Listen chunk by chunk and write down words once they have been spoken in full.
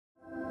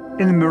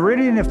In the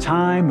meridian of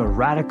time, a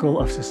radical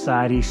of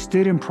society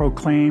stood and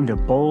proclaimed a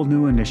bold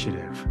new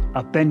initiative,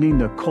 upending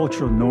the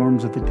cultural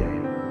norms of the day.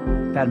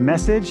 That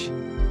message,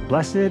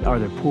 blessed are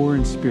the poor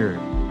in spirit,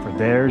 for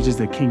theirs is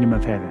the kingdom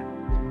of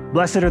heaven.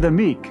 Blessed are the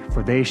meek,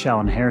 for they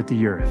shall inherit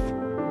the earth.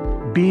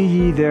 Be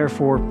ye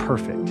therefore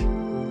perfect.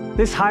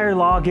 This higher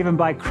law given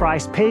by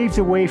Christ paves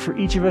the way for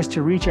each of us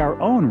to reach our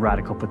own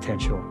radical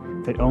potential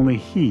that only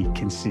He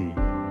can see.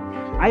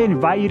 I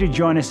invite you to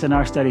join us in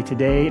our study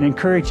today and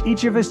encourage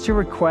each of us to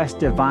request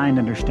divine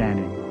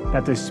understanding,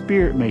 that the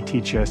Spirit may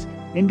teach us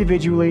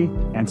individually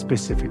and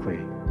specifically.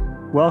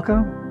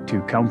 Welcome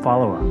to Come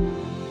Follow Up.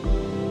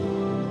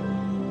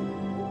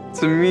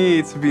 To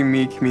me, to be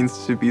meek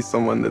means to be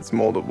someone that's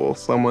moldable,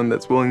 someone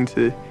that's willing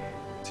to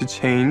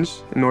change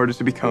in order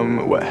to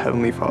become what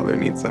Heavenly Father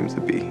needs them to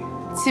be.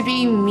 To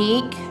be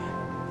meek,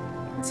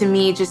 to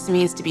me, just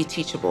means to be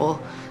teachable,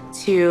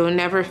 to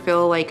never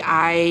feel like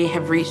I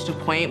have reached a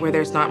point where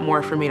there's not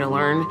more for me to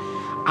learn,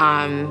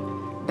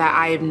 that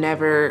I have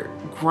never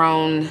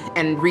grown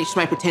and reached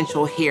my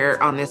potential here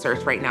on this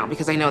earth right now,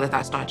 because I know that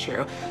that's not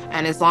true.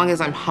 And as long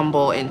as I'm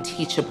humble and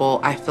teachable,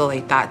 I feel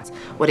like that's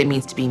what it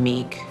means to be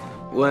meek.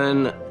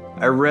 When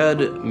I read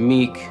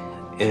meek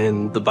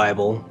in the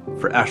Bible,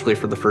 for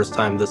the first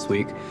time this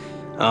week,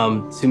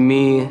 to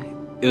me,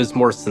 it was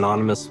more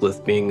synonymous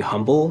with being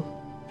humble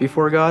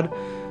before God.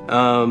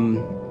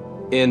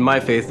 In my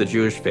faith, the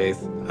Jewish faith,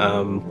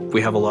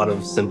 we have a lot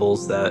of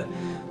symbols that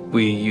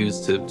we use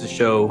to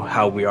show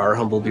how we are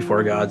humble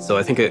before God. So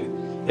I think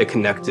it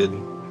connected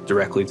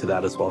directly to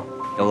that as well.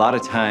 A lot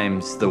of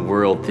times the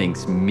world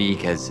thinks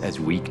meek as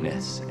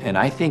weakness. And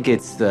I think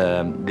it's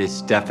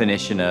this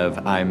definition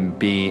of I'm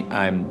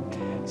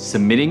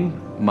submitting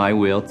my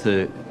will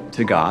to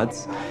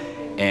God's,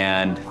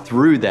 and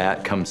through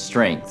that comes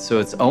strength. So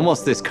it's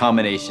almost this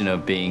combination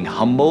of being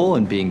humble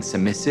and being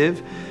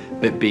submissive,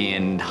 but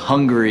being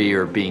hungry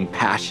or being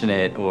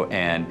passionate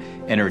and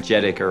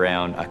energetic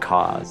around a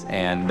cause.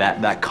 And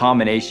that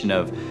combination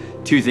of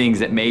two things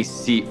that may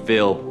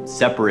feel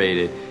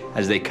separated,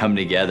 as they come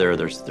together,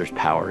 there's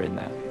power in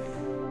that.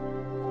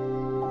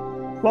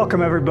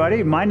 Welcome,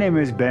 everybody. My name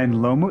is Ben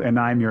Lomu, and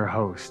I'm your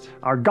host.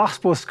 Our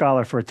gospel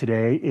scholar for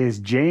today is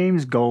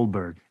James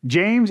Goldberg.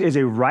 James is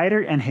a writer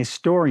and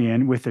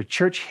historian with the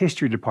Church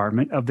History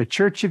Department of the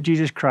Church of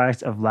Jesus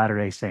Christ of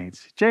Latter-day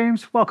Saints.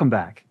 James, welcome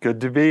back. Good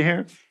to be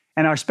here.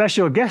 And our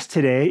special guest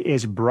today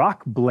is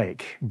Brock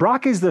Blake.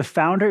 Brock is the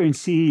founder and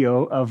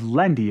CEO of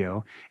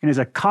Lendio and is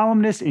a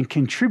columnist and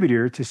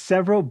contributor to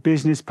several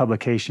business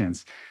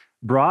publications.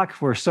 Brock,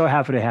 we're so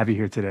happy to have you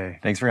here today.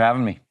 Thanks for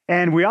having me.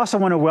 And we also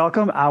want to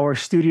welcome our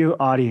studio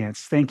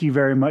audience. Thank you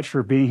very much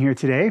for being here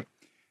today.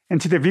 And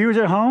to the viewers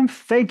at home,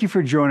 thank you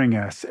for joining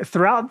us.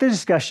 Throughout the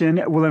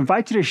discussion, we'll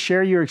invite you to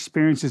share your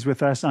experiences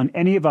with us on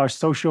any of our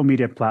social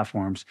media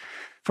platforms.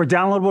 For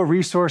downloadable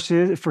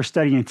resources for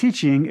study and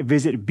teaching,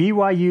 visit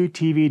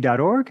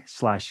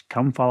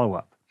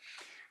byutv.org/comefollowup.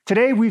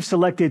 Today, we've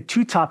selected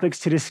two topics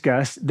to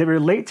discuss that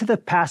relate to the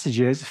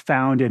passages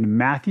found in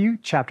Matthew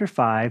chapter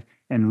 5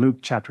 and Luke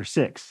chapter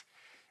 6.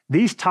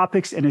 These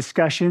topics and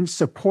discussions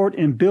support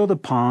and build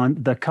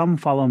upon the Come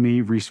Follow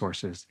Me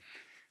resources.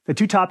 The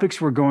two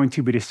topics we're going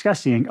to be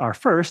discussing are,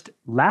 first,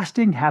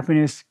 lasting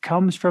happiness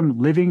comes from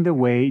living the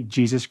way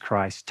Jesus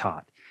Christ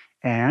taught,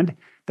 and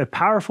the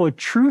powerful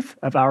truth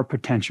of our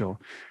potential.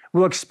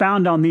 We'll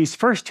expound on these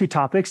first two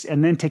topics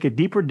and then take a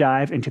deeper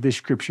dive into the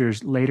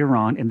scriptures later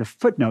on in the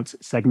footnotes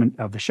segment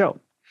of the show.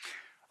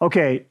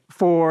 Okay,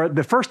 for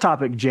the first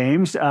topic,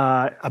 James,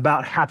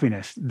 about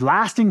happiness.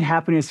 Lasting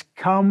happiness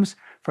comes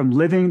from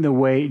living the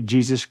way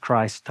Jesus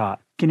Christ taught.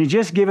 Can you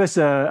just give us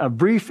a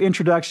brief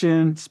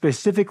introduction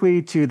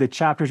specifically to the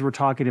chapters we're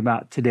talking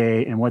about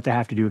today and what they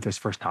have to do with this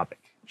first topic?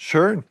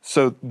 Sure.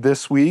 So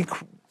this week,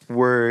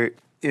 we're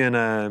in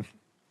a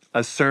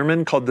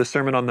sermon called the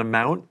Sermon on the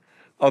Mount.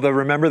 Although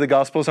remember, the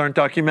Gospels aren't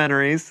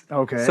documentaries.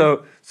 Okay.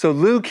 So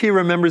Luke, he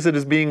remembers it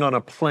as being on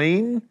a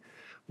plain,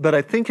 but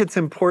I think it's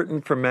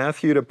important for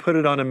Matthew to put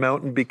it on a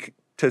mountain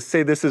to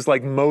say this is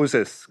like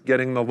Moses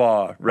getting the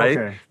law, right?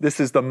 Okay.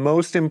 This is the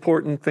most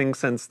important thing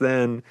since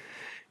then.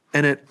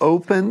 And it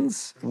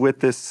opens with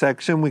this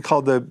section we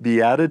call the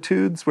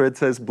Beatitudes, where it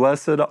says,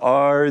 blessed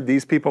are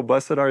these people,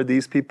 blessed are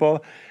these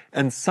people.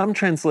 And some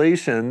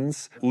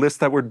translations list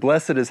that word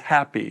blessed as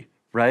happy,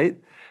 right?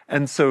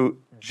 And so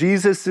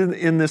Jesus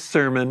in this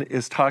sermon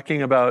is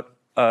talking about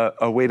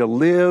a way to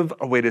live,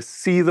 a way to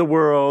see the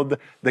world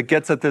that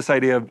gets at this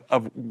idea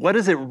of what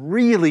does it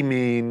really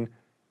mean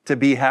to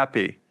be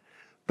happy?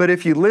 But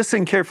if you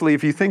listen carefully,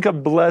 if you think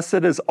of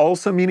blessed as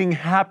also meaning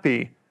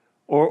happy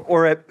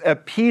or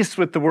at peace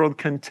with the world,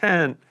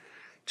 content,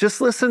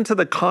 just listen to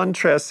the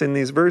contrast in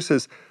these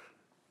verses.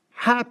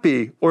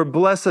 Happy or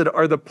blessed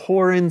are the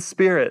poor in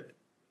spirit.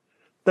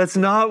 That's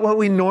not what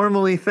we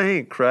normally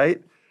think,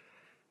 right?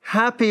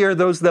 Happy are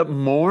those that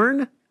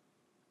mourn.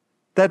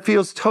 That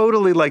feels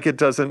totally like it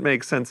doesn't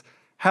make sense.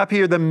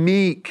 Happy are the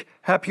meek.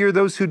 Happy are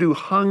those who do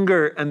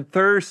hunger and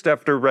thirst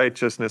after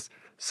righteousness.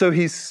 So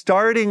he's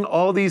starting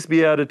all these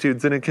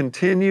Beatitudes, and it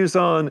continues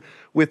on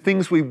with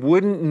things we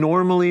wouldn't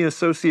normally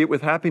associate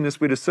with happiness,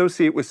 we'd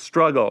associate with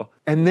struggle.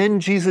 And then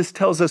Jesus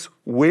tells us,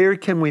 where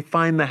can we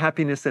find the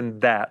happiness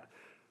in that?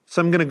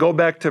 So I'm going to go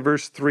back to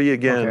verse 3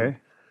 again. Okay.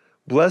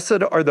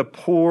 Blessed are the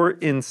poor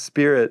in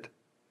spirit,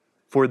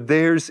 for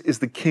theirs is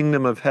the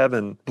kingdom of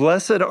heaven.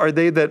 Blessed are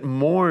they that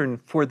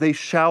mourn, for they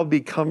shall be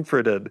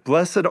comforted.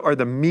 Blessed are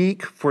the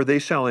meek, for they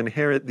shall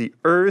inherit the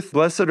earth.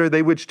 Blessed are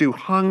they which do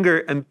hunger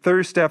and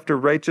thirst after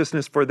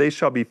righteousness, for they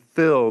shall be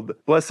filled.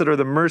 Blessed are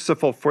the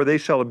merciful, for they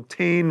shall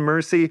obtain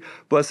mercy.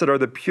 Blessed are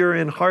the pure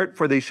in heart,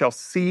 for they shall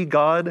see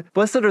God.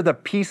 Blessed are the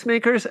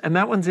peacemakers, and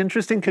that one's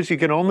interesting because you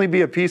can only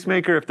be a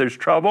peacemaker if there's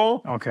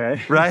trouble,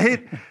 Okay.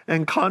 right?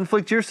 And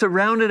conflict. You're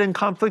surrounded in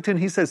conflict, and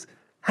he says,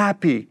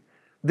 happy.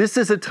 This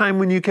is a time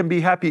when you can be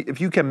happy if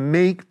you can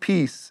make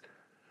peace,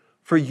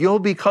 for you'll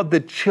be called the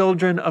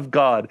children of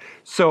God.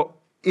 So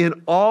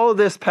in all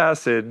this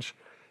passage,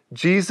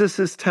 Jesus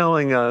is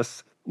telling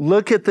us,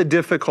 look at the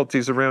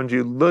difficulties around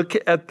you, look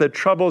at the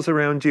troubles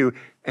around you,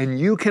 and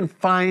you can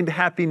find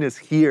happiness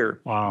here.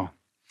 Wow.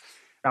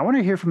 I want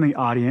to hear from the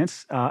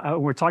audience.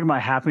 We're talking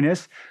about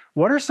happiness.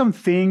 What are some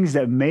things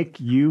that make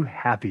you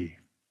happy?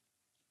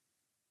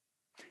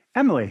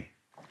 Emily.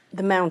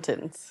 The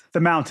mountains.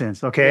 The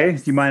mountains, okay.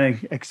 Yes. Do you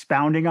mind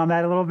expounding on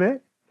that a little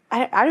bit?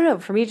 I don't know.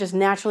 For me, it just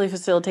naturally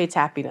facilitates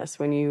happiness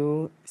when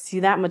you see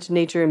that much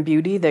nature and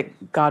beauty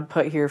that God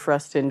put here for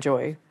us to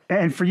enjoy.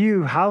 And for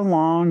you, how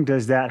long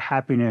does that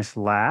happiness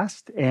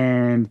last?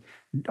 And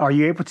are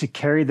you able to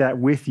carry that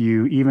with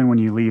you even when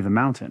you leave the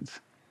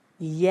mountains?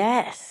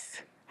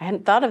 Yes. I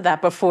hadn't thought of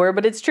that before,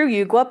 but it's true.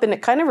 You go up and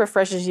it kind of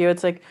refreshes you.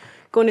 It's like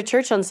going to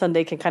church on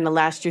Sunday can kind of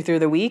last you through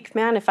the week.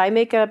 Man, if I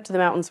make it up to the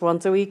mountains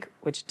once a week,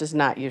 which does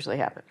not usually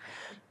happen,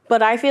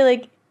 but I feel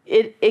like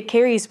it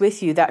carries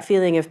with you that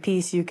feeling of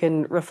peace you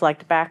can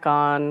reflect back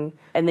on,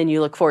 and then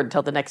you look forward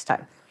until the next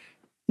time.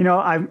 You know,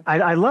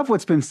 I love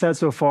what's been said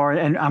so far,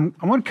 and I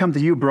want to come to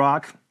you,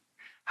 Brock.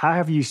 How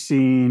have you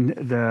seen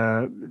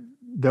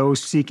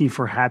those seeking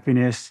for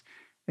happiness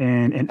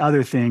and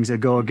other things that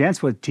go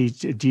against what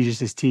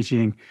Jesus is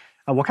teaching?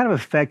 What kind of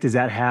effect does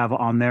that have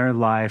on their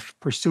life,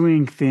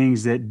 pursuing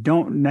things that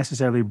don't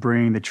necessarily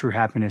bring the true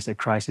happiness that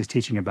Christ is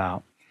teaching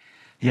about?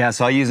 Yeah,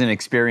 so I'll use an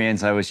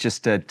experience. I was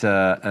just at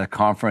a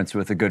conference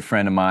with a good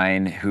friend of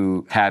mine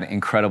who had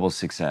incredible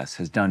success,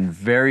 has done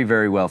very,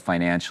 very well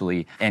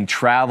financially, and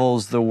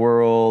travels the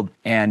world.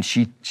 And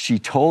she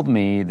told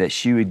me that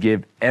she would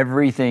give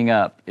everything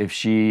up if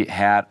she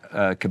had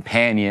a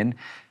companion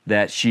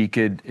that she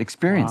could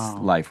experience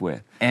life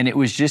with. And it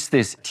was just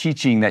this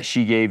teaching that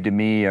she gave to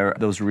me, or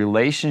those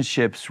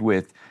relationships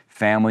with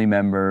family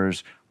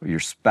members, or your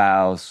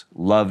spouse,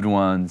 loved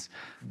ones.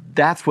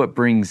 That's what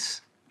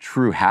brings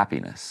true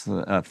happiness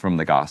from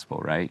the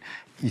gospel, right?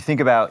 You think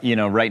about,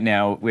 right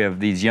now we have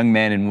these young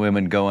men and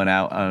women going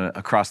out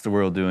across the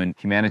world doing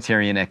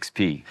humanitarian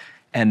XP,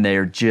 and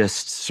they're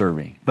just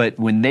serving. But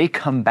when they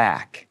come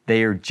back,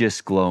 they are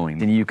just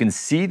glowing. And you can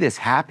see this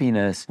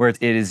happiness where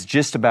it is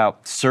just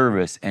about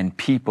service and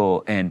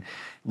people and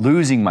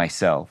losing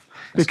myself.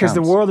 Because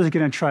the world is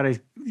going to try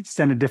to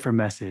send a different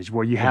message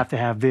where you have to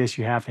have this,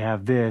 you have to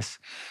have this.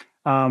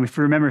 If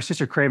you remember,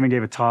 Sister Craven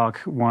gave a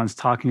talk once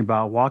talking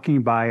about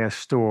walking by a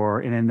store,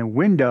 and in the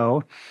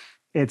window,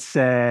 it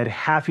said,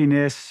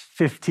 happiness,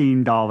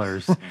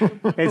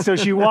 $15. And so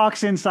she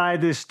walks inside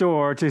this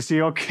store to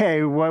see,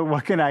 okay,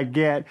 what can I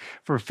get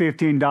for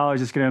 $15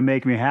 that's going to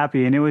make me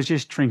happy? And it was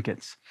just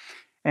trinkets.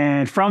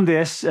 And from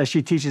this,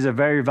 she teaches a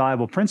very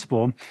valuable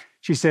principle.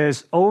 She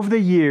says, over the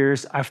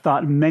years, I've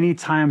thought many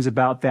times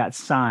about that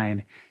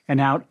sign and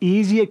how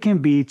easy it can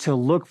be to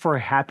look for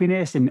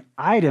happiness in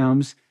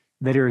items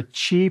that are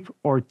cheap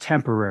or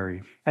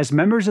temporary. As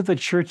members of the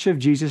Church of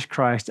Jesus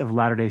Christ of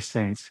Latter-day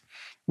Saints,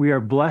 we are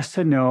blessed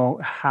to know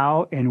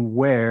how and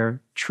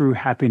where true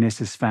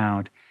happiness is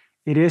found.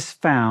 It is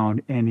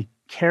found in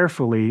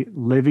carefully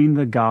living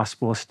the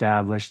gospel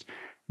established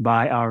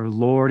by our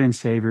Lord and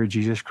Savior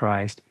Jesus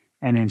Christ,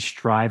 and in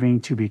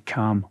striving to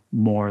become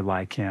more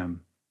like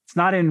him. It's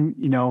not in,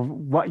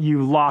 what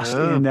you lost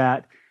in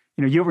that,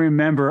 you'll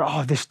remember,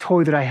 this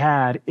toy that I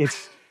had.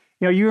 It's,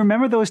 you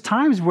remember those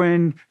times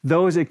when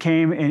those that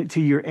came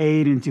to your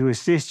aid and to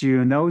assist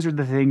you, and those are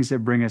the things that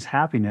bring us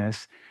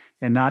happiness,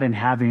 and not in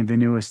having the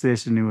newest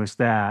this and newest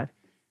that,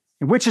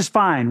 which is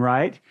fine,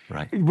 right?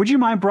 Right. Would you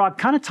mind, Brock,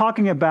 kind of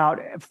talking about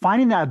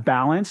finding that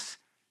balance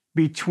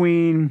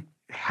between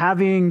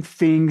having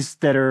things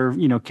that are,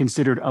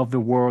 considered of the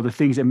world, the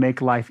things that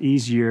make life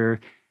easier,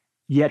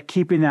 yet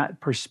keeping that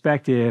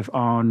perspective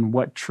on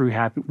where true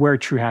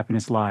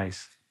happiness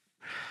lies?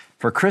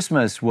 For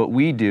Christmas, what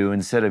we do,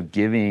 instead of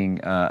giving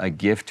a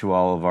gift to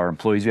all of our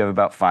employees, we have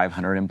about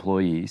 500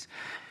 employees,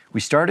 we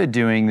started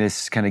doing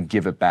this kind of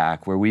give it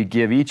back, where we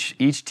give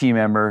each team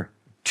member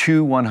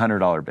 2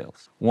 $100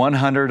 bills.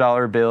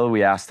 $100 bill,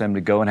 we ask them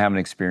to go and have an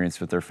experience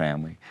with their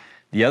family.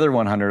 The other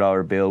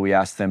 $100 bill, we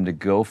ask them to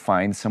go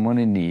find someone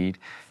in need,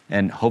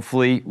 and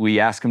hopefully we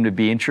ask them to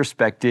be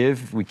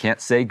introspective. We can't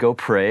say go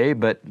pray,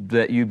 but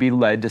that you be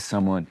led to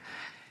someone.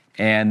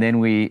 And then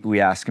we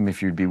ask them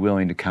if you'd be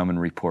willing to come and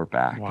report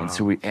back. Wow. And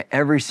so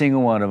every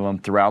single one of them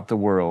throughout the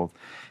world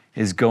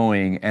is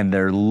going and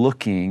they're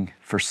looking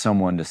for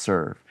someone to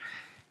serve.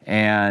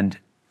 And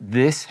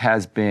this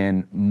has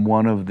been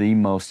one of the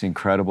most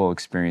incredible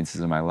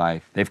experiences of my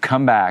life. They've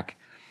come back,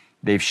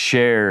 they've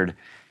shared,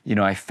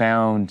 I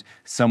found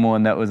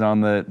someone that was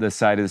on the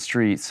side of the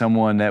street,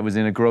 someone that was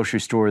in a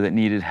grocery store that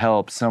needed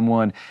help,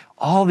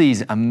 all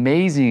these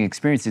amazing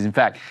experiences. In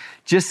fact,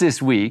 just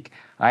this week,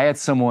 I had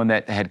someone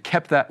that had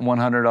kept that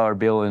 $100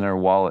 bill in their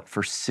wallet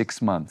for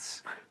 6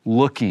 months,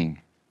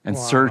 looking and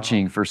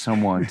searching for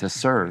someone to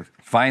serve.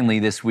 Finally,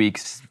 this week,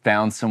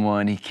 found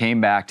someone. He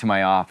came back to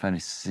my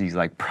office. He's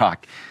like,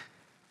 Brock,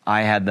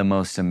 I had the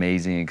most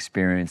amazing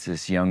experience.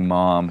 This young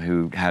mom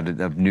who had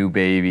a new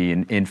baby,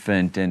 an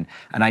infant, and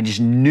I just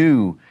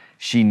knew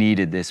she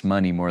needed this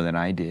money more than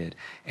I did.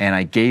 And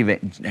I gave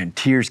it, and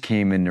tears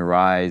came in her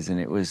eyes, and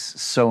it was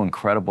so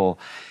incredible.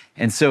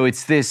 And so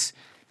it's this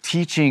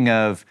teaching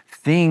of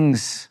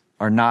things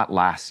are not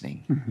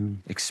lasting. Mm-hmm.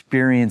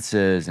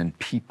 Experiences and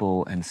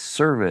people and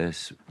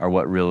service are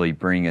what really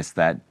bring us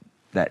that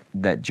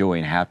joy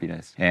and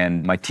happiness.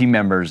 And my team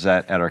members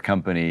at our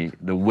company,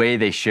 the way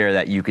they share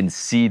that, you can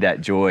see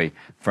that joy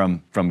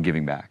from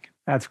giving back.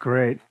 That's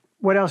great.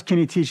 What else can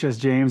you teach us,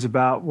 James,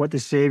 about what the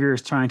Savior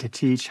is trying to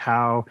teach,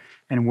 how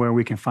and where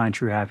we can find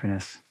true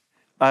happiness?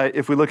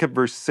 If we look at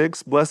verse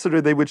 6, blessed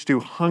are they which do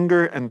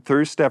hunger and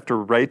thirst after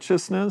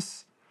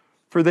righteousness,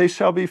 for they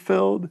shall be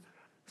filled.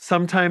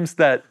 Sometimes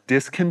that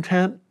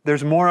discontent,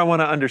 there's more I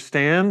want to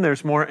understand,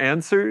 there's more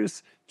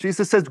answers.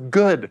 Jesus says,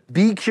 good,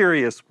 be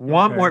curious,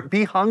 want more,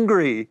 be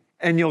hungry,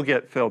 and you'll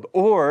get filled.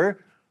 Or,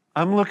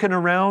 I'm looking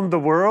around the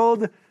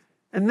world,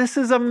 and this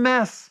is a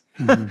mess.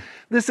 Mm-hmm.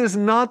 This is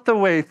not the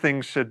way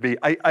things should be.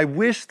 I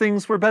wish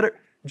things were better.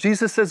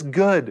 Jesus says,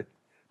 good,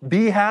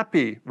 be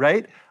happy,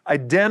 right?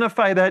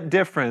 Identify that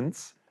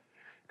difference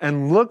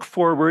and look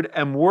forward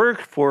and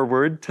work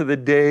forward to the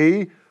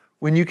day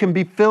when you can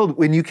be filled,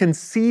 when you can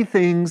see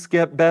things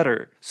get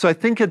better. So I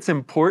think it's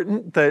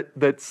important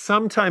that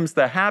sometimes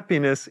the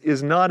happiness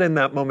is not in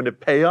that moment of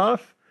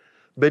payoff,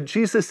 but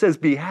Jesus says,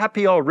 be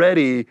happy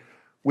already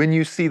when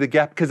you see the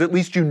gap, because at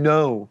least you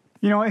know.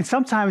 And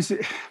sometimes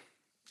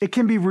it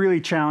can be really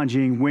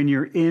challenging when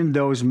you're in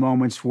those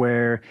moments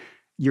where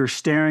you're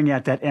staring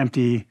at that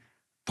empty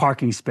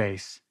parking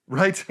space.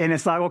 Right. And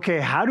it's like,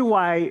 okay, how do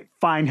I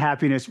find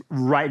happiness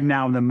right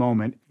now in the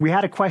moment? We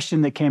had a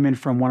question that came in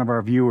from one of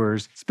our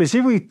viewers,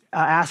 specifically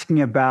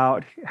asking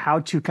about how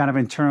to kind of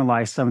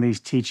internalize some of these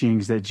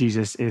teachings that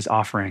Jesus is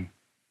offering.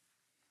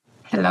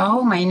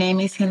 Hello, my name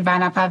is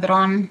Silvana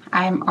Padron.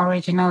 I'm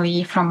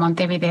originally from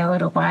Montevideo,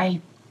 Uruguay.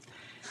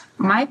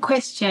 My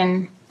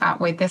question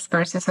with these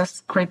verses of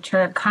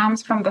scripture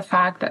comes from the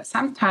fact that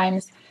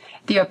sometimes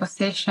the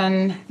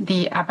opposition,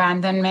 the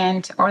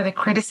abandonment, or the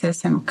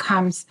criticism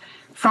comes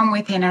from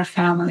within our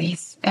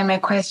families. And my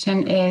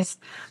question is,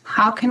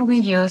 how can we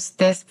use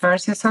these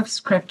verses of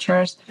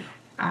scriptures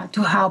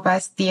to help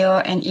us deal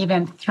and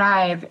even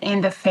thrive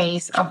in the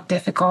face of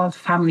difficult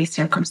family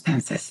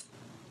circumstances?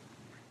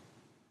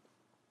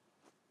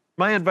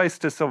 My advice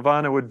to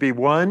Silvana would be,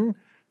 one,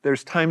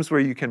 there's times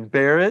where you can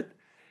bear it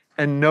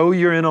and know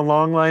you're in a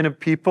long line of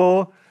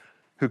people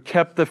who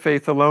kept the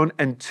faith alone.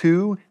 And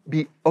two,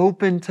 be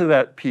open to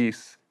that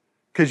peace,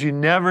 because you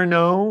never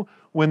know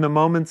when the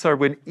moments are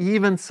when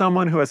even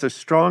someone who has a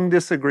strong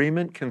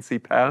disagreement can see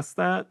past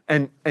that,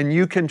 and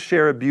you can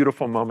share a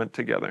beautiful moment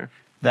together.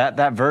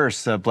 That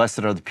verse, blessed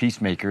are the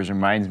peacemakers,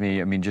 reminds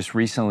me, just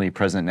recently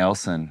President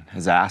Nelson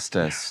has asked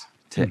us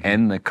to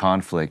end the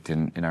conflict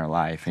in our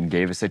life and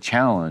gave us a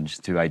challenge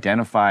to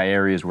identify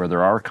areas where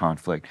there are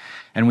conflict.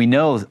 And we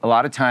know a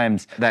lot of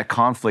times that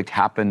conflict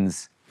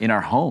happens in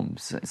our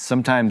homes.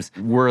 Sometimes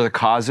we're the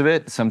cause of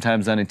it,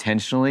 sometimes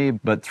unintentionally,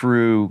 but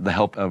through the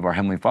help of our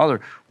Heavenly Father,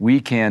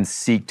 we can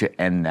seek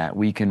to end that.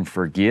 We can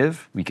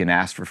forgive, we can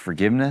ask for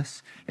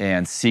forgiveness,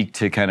 and seek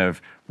to kind of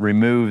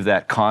remove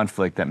that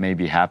conflict that may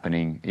be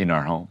happening in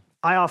our home.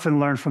 I often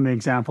learn from the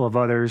example of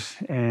others,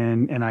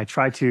 and I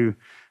try to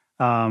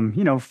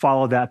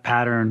follow that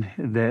pattern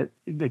that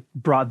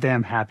brought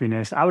them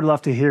happiness. I would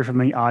love to hear from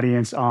the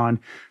audience on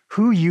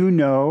who do you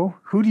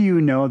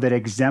know that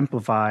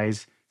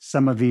exemplifies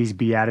some of these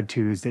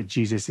Beatitudes that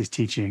Jesus is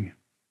teaching.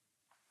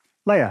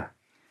 Leah.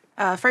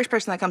 First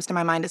person that comes to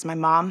my mind is my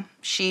mom.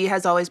 She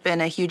has always been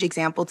a huge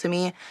example to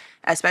me,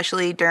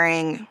 especially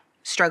during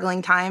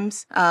struggling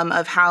times,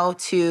 of how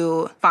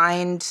to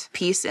find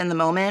peace in the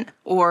moment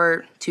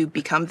or to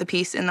become the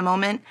peace in the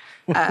moment.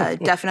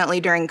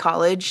 Definitely during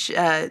college,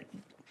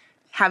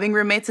 having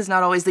roommates is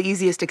not always the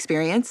easiest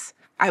experience.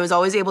 I was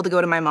always able to go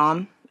to my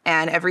mom,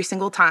 and every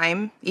single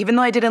time, even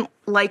though I didn't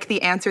like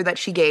the answer that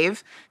she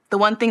gave, the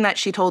one thing that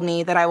she told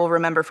me that I will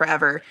remember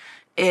forever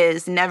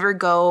is never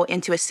go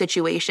into a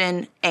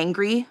situation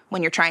angry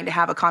when you're trying to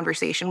have a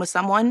conversation with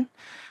someone.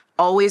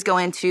 Always go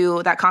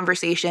into that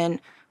conversation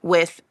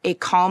with a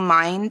calm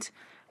mind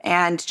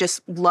and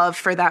just love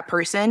for that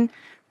person,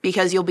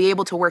 because you'll be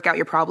able to work out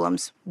your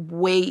problems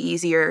way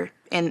easier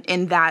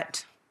in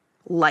that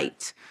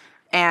light.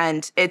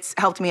 And it's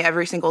helped me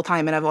every single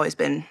time. And I've always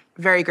been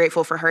very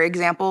grateful for her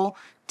example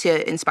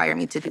to inspire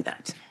me to do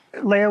that.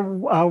 Leah,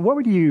 what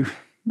would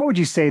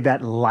you say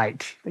that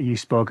light that you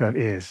spoke of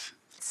is?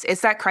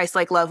 It's that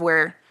Christ-like love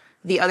where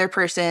the other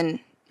person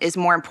is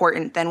more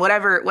important than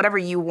whatever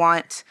you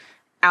want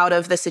out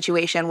of the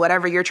situation,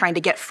 whatever you're trying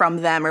to get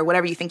from them or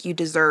whatever you think you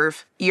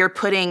deserve. You're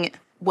putting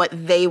what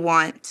they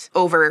want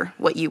over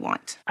what you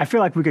want. I feel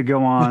like we could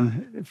go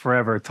on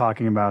forever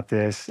talking about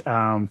this.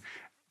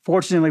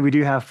 Fortunately, we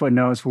do have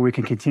footnotes where we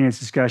can continue this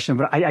discussion,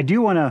 but I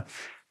do want to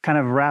kind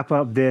of wrap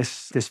up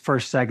this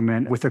first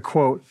segment with a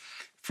quote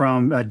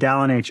from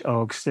Dallin H.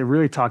 Oaks that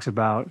really talks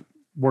about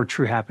where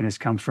true happiness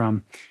comes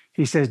from.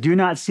 He says, "Do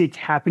not seek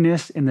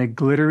happiness in the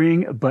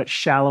glittering but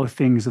shallow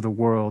things of the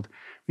world.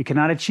 We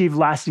cannot achieve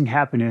lasting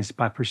happiness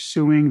by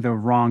pursuing the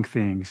wrong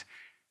things.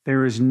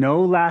 There is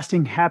no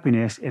lasting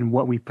happiness in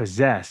what we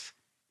possess.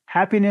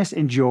 Happiness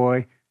and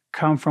joy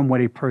come from what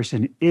a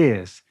person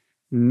is,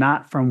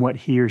 not from what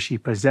he or she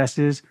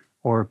possesses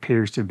or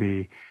appears to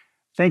be."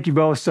 Thank you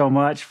both so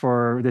much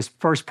for this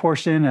first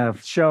portion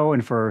of the show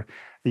and for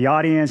the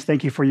audience.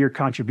 Thank you for your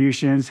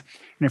contributions.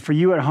 And for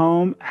you at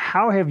home,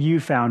 how have you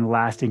found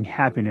lasting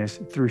happiness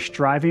through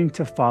striving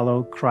to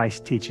follow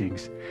Christ's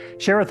teachings?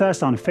 Share with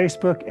us on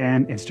Facebook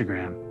and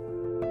Instagram.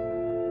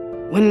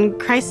 When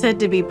Christ said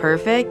to be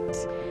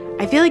perfect,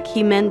 I feel like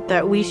he meant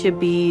that we should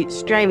be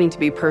striving to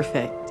be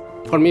perfect.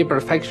 For me,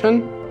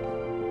 perfection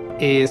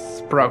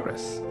is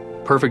progress.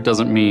 Perfect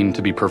doesn't mean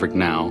to be perfect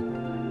now.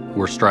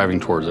 We're striving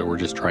towards it. We're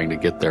just trying to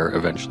get there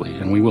eventually,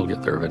 and we will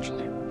get there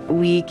eventually.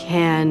 We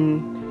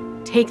can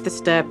take the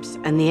steps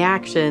and the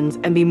actions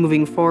and be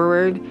moving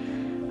forward.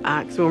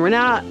 Because when we're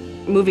not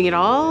moving at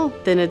all,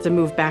 then it's a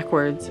move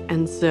backwards.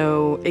 And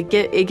so it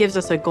gives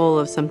us a goal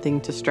of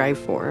something to strive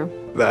for.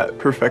 That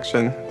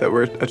perfection that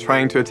we're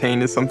trying to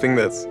attain is something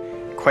that's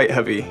quite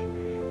heavy.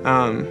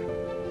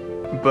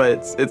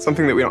 But it's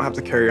something that we don't have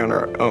to carry on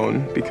our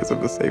own because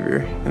of the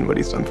Savior and what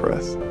he's done for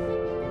us.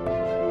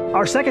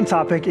 Our second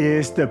topic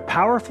is the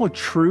powerful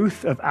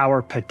truth of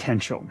our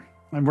potential.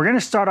 And we're going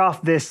to start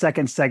off this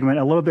second segment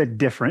a little bit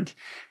different.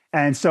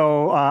 And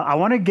so I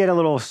want to get a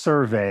little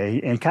survey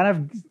and kind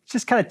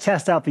of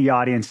test out the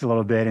audience a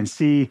little bit and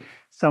see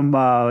some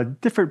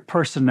different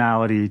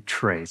personality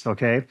traits,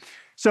 okay?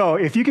 So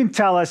if you can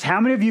tell us, how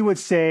many of you would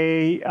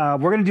say, we're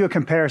going to do a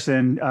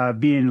comparison,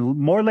 being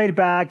more laid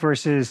back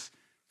versus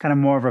kind of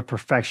more of a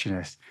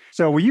perfectionist.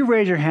 So will you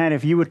raise your hand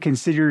if you would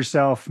consider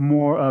yourself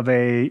more of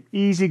a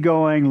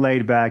easygoing,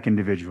 laid back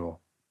individual?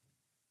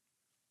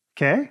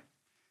 Okay.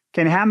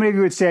 And how many of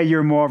you would say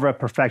you're more of a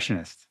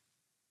perfectionist?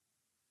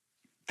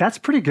 That's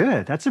pretty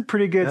good. That's a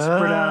pretty good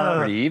spread out.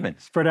 Pretty even.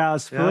 Spread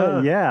out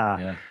split,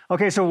 yeah.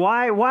 Okay, so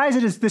why is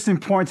it this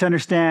important to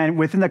understand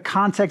within the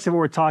context of what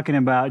we're talking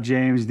about,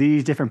 James,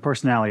 these different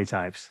personality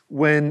types?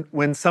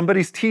 When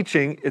somebody's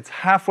teaching, it's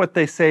half what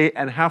they say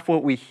and half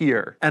what we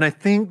hear. And I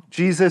think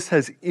Jesus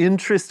has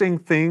interesting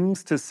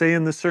things to say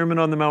in the Sermon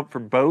on the Mount for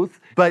both.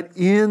 But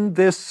in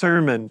this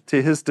sermon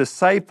to his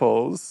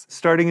disciples,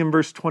 starting in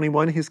verse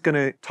 21, he's going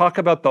to talk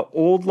about the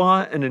old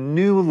law and a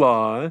new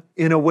law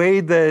in a way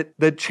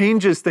that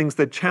changes things,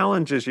 that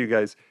challenges you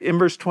guys. In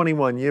verse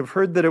 21, "You have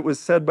heard that it was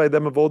said by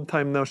them of old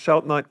time, thou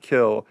shalt not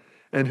kill,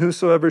 and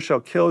whosoever shall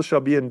kill shall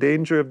be in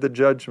danger of the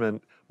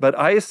judgment. But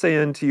I say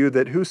unto you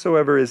that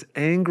whosoever is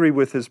angry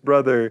with his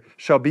brother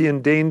shall be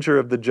in danger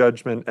of the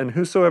judgment, and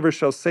whosoever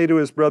shall say to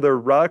his brother,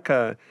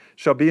 Raca,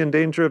 shall be in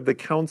danger of the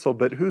council,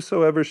 but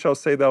whosoever shall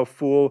say, thou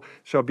fool,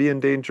 shall be in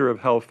danger of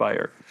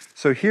hellfire."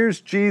 So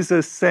here's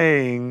Jesus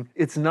saying,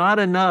 it's not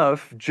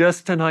enough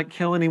just to not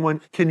kill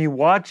anyone. Can you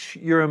watch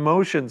your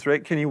emotions,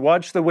 right? Can you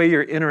watch the way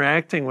you're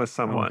interacting with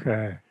someone?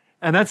 Okay.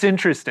 And that's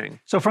interesting.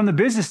 So from the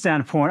business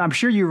standpoint, I'm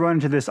sure you run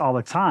into this all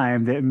the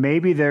time, that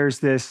maybe there's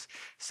this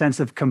sense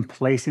of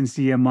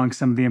complacency among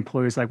some of the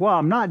employees, like, well,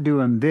 I'm not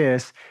doing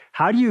this.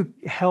 How do you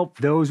help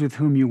those with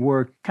whom you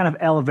work kind of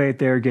elevate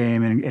their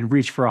game and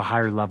reach for a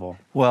higher level?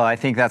 Well, I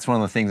think that's one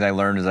of the things I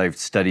learned as I've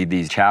studied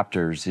these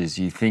chapters is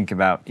you think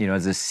about,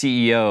 as a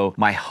CEO,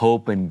 my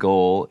hope and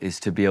goal is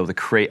to be able to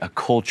create a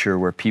culture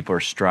where people are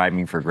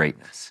striving for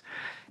greatness.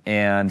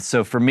 And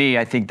so for me,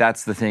 I think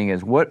that's the thing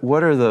is what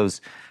are those,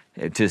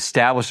 to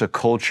establish a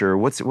culture,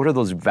 what are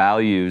those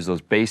values,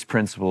 those base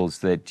principles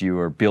that you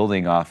are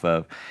building off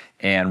of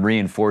and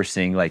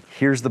reinforcing, like,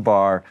 here's the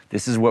bar,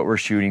 this is what we're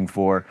shooting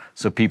for,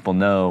 so people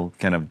know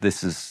kind of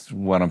this is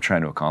what I'm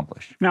trying to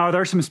accomplish. Now, are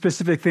there some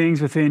specific things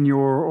within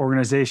your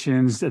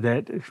organizations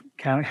that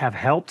kind of have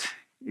helped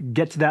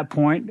get to that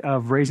point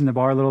of raising the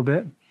bar a little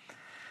bit?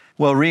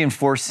 Well,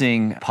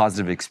 reinforcing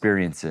positive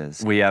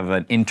experiences. We have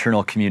an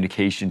internal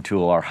communication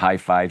tool, our High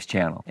Fives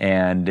channel,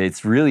 and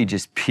it's really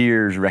just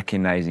peers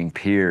recognizing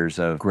peers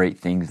of great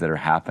things that are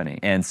happening.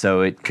 And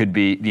so it could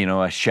be,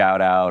 a shout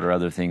out or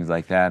other things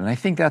like that. And I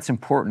think that's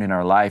important in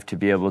our life to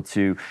be able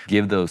to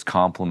give those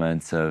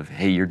compliments of,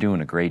 hey, you're doing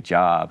a great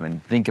job,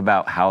 and think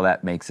about how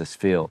that makes us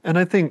feel. And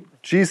I think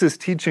Jesus'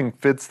 teaching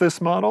fits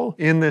this model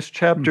in this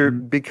chapter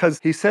because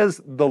he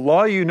says, the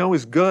law you know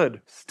is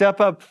good.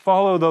 Step up,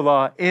 follow the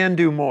law, and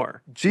do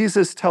more.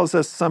 Jesus tells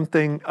us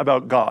something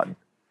about God.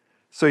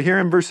 So here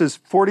in verses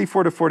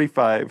 44 to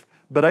 45,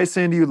 but I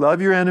say unto you,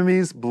 love your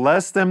enemies,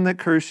 bless them that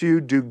curse you,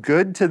 do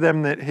good to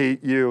them that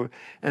hate you,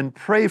 and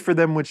pray for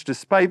them which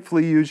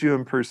despitefully use you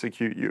and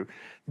persecute you,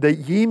 that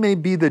ye may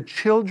be the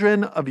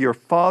children of your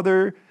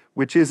Father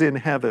which is in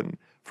heaven.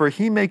 For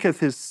he maketh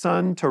his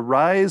sun to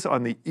rise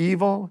on the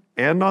evil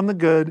and on the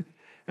good,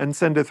 and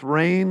sendeth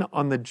rain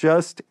on the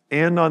just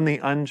and on the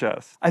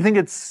unjust. I think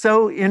it's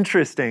so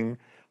interesting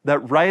that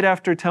right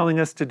after telling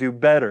us to do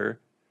better,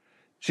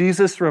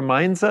 Jesus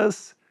reminds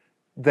us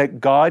that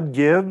God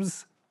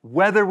gives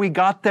whether we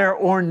got there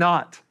or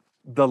not.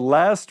 The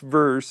last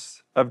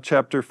verse of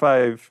chapter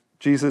 5,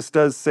 Jesus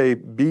does say,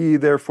 be ye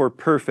therefore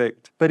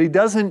perfect. But he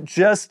doesn't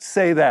just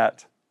say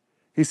that.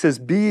 He says,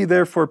 be ye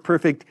therefore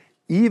perfect,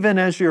 even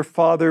as your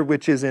Father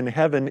which is in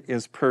heaven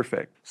is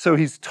perfect. So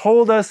he's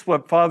told us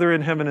what Father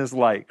in heaven is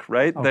like,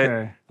 right?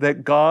 Okay.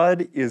 That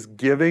God is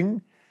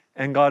giving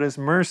and God is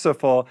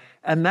merciful.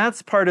 And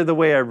that's part of the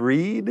way I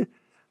read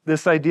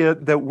this idea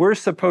that we're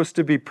supposed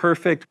to be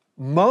perfect,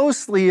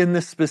 mostly in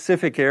this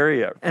specific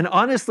area. And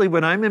honestly,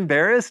 when I'm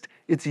embarrassed,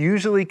 it's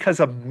usually because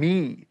of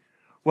me.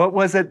 What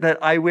was it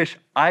that I wish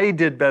I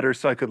did better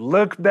so I could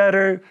look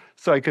better,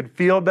 so I could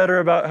feel better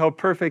about how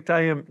perfect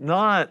I am?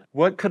 Not,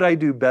 what could I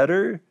do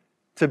better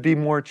to be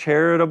more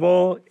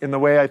charitable in the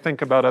way I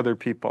think about other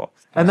people?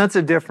 And that's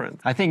a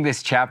difference. I think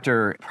this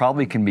chapter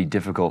probably can be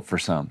difficult for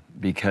some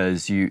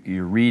because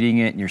you're reading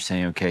it and you're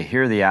saying, okay,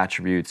 here are the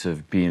attributes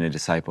of being a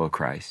disciple of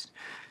Christ.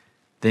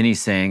 Then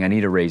he's saying, I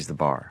need to raise the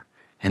bar.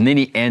 And then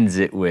he ends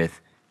it with,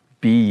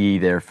 be ye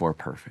therefore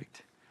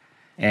perfect.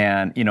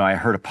 And, I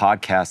heard a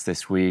podcast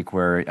this week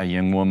where a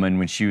young woman,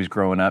 when she was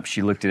growing up,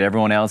 she looked at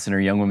everyone else in her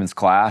young women's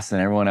class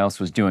and everyone else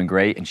was doing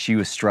great and she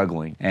was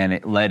struggling. And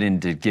it led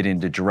into get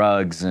into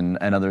drugs and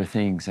other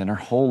things. And her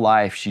whole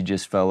life, she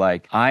just felt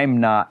like, I'm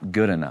not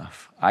good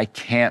enough. I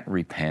can't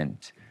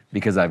repent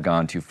because I've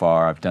gone too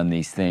far. I've done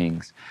these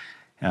things.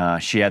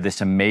 She had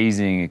this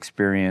amazing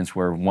experience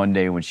where one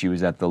day when she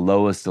was at the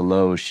lowest of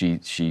lows, she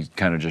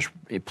kind of just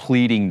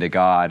pleading to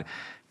God,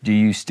 do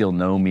you still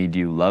know me? Do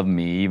you love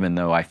me? Even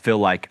though I feel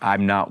like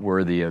I'm not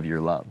worthy of your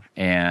love.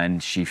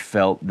 And she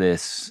felt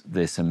this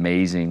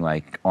amazing,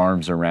 like,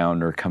 arms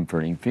around her,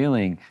 comforting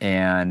feeling.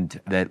 And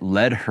that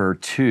led her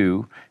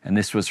to, and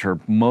this was her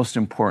most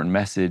important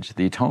message,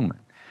 the atonement.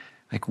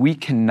 Like, we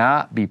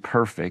cannot be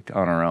perfect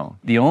on our own.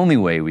 The only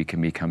way we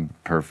can become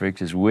perfect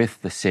is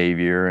with the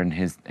Savior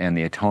and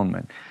the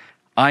atonement.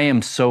 I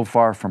am so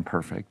far from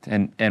perfect,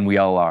 and we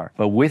all are.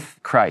 But with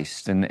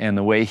Christ and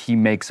the way he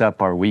makes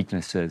up our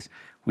weaknesses,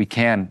 we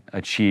can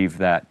achieve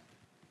that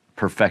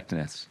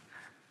perfectness.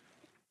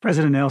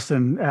 President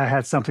Nelson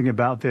had something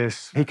about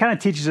this. He kind of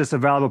teaches us a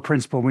valuable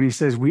principle when he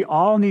says, we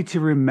all need to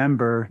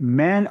remember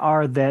men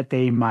are that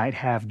they might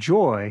have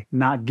joy,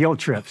 not guilt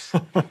trips.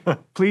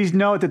 Please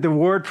note that the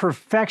word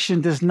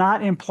perfection does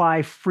not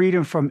imply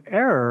freedom from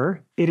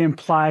error. It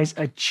implies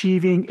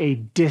achieving a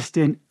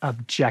distant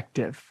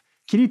objective.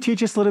 Can you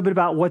teach us a little bit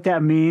about what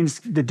that means,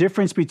 the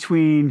difference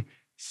between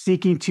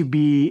seeking to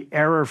be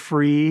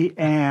error-free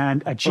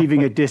and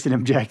achieving a distant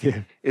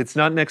objective? It's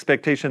not an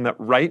expectation that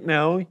right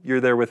now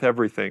you're there with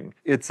everything.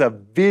 It's a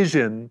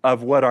vision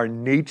of what our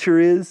nature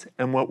is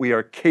and what we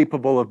are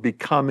capable of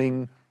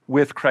becoming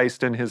with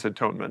Christ and his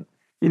atonement.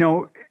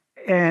 And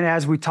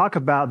as we talk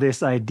about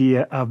this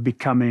idea of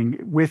becoming,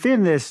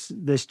 within this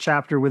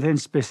chapter, within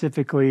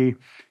specifically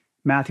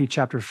Matthew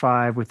chapter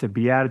 5, with the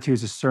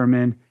Beatitudes, a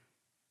sermon,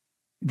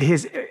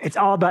 it's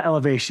all about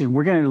elevation.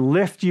 We're going to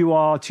lift you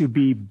all to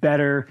be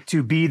better,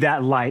 to be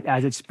that light,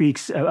 as it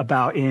speaks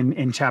about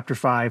in chapter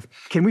 5.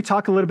 Can we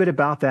talk a little bit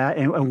about that?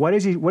 And what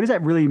does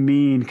that really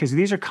mean? Because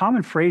these are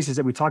common phrases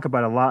that we talk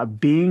about a lot,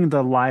 being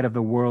the light of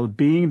the world,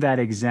 being that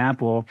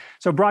example.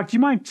 So Brock, do you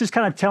mind just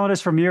kind of telling us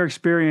from your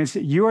experience,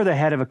 you are the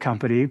head of a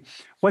company.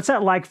 What's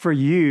that like for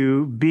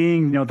you,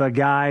 being the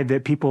guy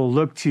that people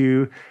look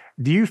to?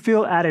 Do you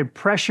feel added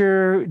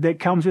pressure that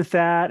comes with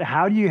that?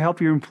 How do you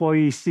help your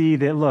employees see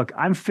that, look,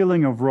 I'm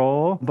filling a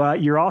role,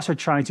 but you're also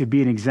trying to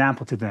be an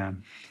example to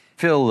them?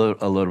 Feel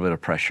a little bit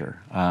of pressure.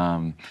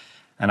 And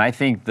I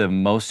think the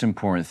most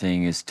important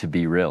thing is to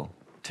be real,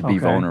 to be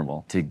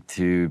vulnerable,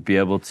 to be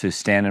able to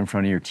stand in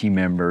front of your team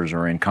members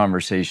or in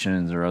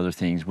conversations or other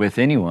things with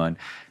anyone,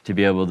 to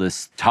be able to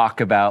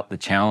talk about the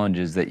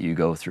challenges that you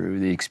go through,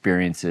 the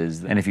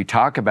experiences. And if you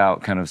talk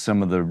about kind of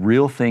some of the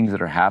real things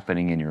that are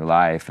happening in your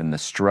life and the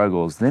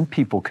struggles, then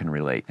people can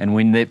relate. And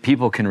when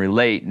people can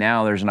relate,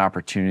 now there's an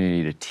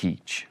opportunity to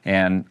teach.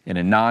 And in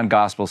a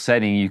non-gospel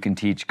setting, you can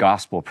teach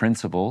gospel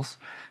principles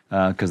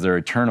because they're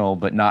eternal,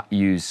 but not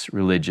use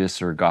religious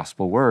or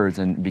gospel words.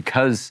 And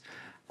because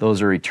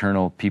those are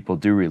eternal, people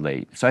do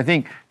relate. So I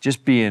think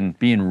just being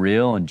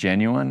real and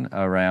genuine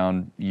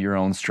around your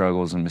own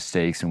struggles and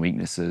mistakes and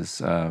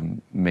weaknesses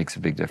makes a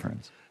big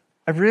difference.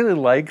 really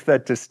like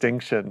that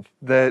distinction,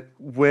 that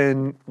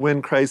when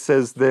Christ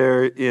says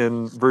there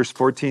in verse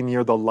 14,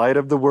 you're the light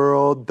of the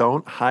world,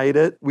 don't hide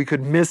it. We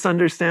could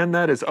misunderstand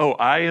that as, oh,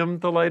 I am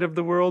the light of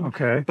the world.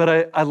 Okay.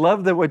 But I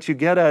love that what you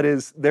get at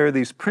is there are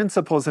these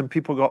principles and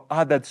people go,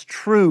 that's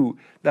true.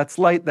 That's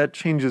light, that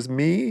changes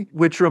me,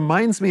 which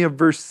reminds me of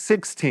verse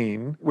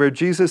 16, where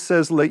Jesus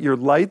says, let your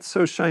light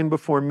so shine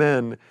before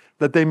men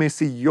that they may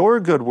see your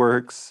good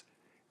works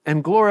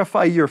and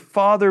glorify your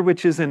Father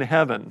which is in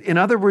heaven. In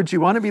other words,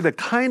 you want to be the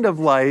kind of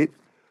light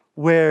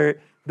where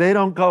they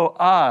don't go,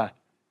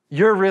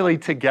 you're really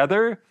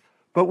together,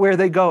 but where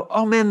they go,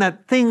 oh man,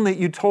 that thing that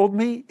you told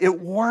me, it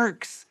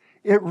works.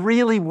 It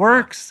really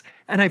works.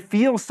 And I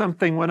feel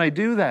something when I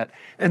do that.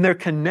 And they're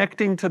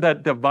connecting to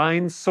that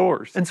divine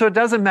source. And so it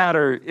doesn't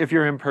matter if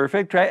you're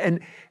imperfect, right?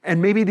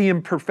 And maybe the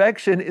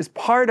imperfection is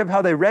part of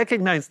how they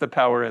recognize the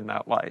power in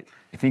that light.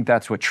 I think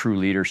that's what true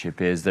leadership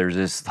is. There's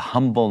this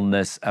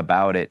humbleness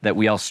about it that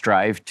we all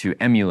strive to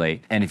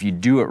emulate. And if you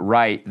do it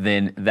right,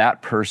 then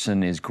that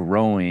person is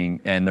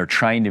growing and they're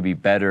trying to be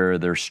better,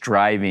 they're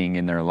striving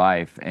in their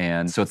life.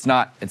 And so it's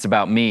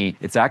about me,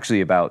 it's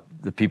actually about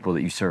the people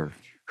that you serve.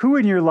 Who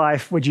in your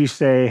life would you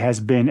say has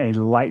been a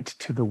light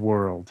to the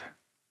world?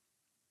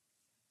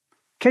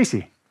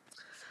 Casey.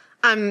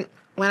 When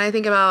I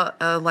think about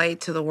a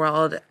light to the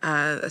world,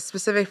 a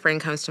specific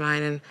friend comes to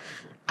mind,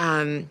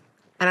 and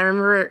I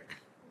remember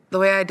the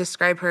way I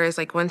describe her is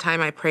like one time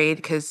I prayed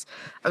because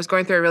I was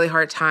going through a really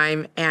hard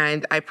time,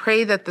 and I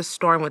prayed that the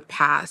storm would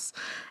pass.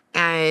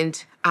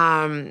 And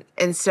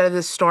instead of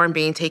the storm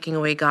being taken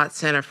away, God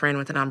sent a friend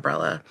with an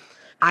umbrella.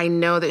 I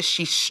know that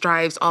she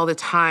strives all the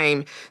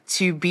time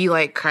to be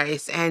like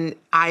Christ, and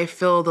I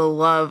feel the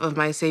love of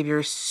my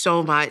Savior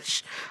so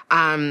much.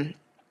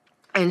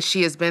 And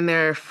she has been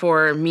there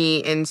for me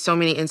in so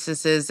many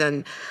instances,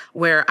 and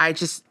where I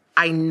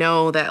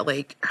know that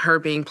like her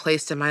being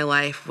placed in my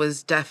life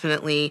was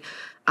definitely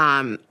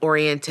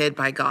oriented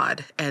by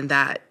God, and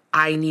that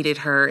I needed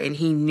her, and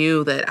he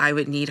knew that I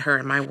would need her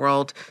in my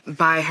world.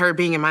 By her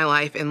being in my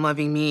life and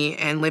loving me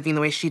and living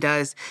the way she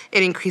does,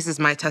 it increases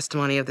my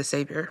testimony of the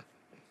Savior.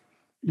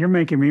 You're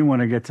making me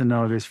want to get to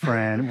know this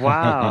friend.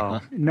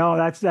 Wow. No,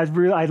 that's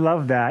real. I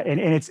love that. And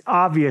it's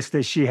obvious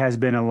that she has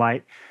been a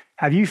light.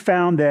 Have you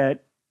found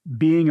that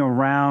being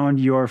around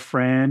your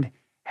friend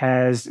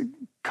has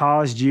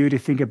caused you to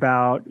think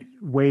about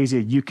ways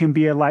that you can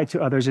be a light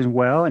to others as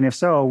well? And if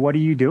so, what are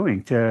you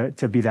doing to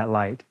be that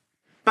light?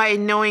 By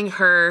knowing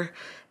her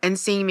and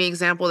seeing the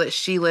example that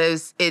she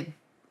lives, it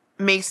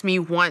makes me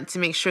want to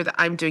make sure that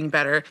I'm doing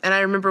better. And I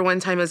remember one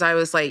time as I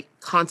was like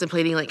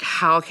contemplating, like,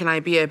 how can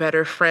I be a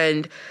better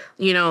friend?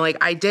 You know, like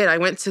I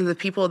went to the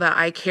people that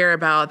I care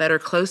about that are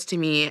close to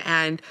me,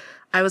 and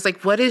I was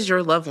like, what is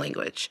your love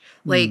language?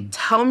 Like,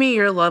 tell me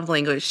your love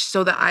language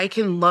so that I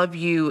can love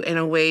you in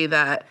a way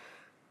that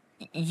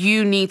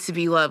you need to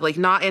be loved. Like,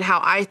 not in how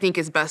I think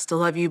is best to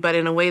love you, but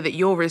in a way that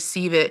you'll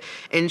receive it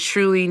and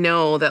truly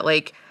know that,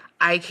 like,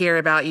 I care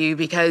about you.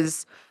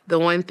 Because the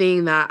one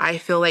thing that I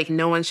feel like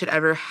no one should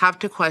ever have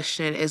to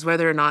question is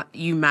whether or not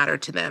you matter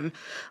to them,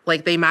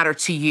 like they matter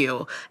to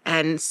you.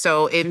 And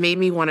so it made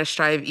me want to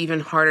strive even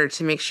harder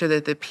to make sure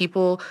that the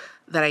people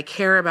that I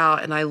care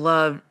about and I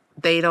love,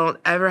 they don't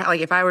ever, like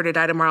if I were to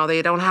die tomorrow,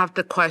 they don't have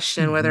to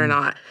question whether or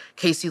not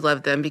Casey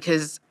loved them,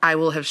 because I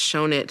will have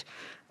shown it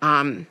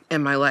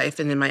in my life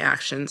and in my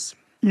actions.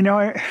 You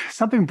know,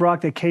 something,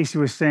 Brock, that Casey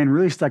was saying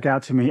really stuck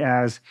out to me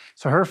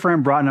so her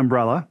friend brought an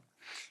umbrella.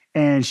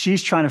 And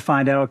she's trying to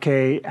find out,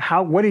 okay,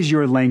 what is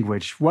your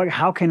language?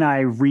 How can I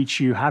reach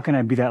you? How can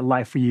I be that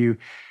light for you?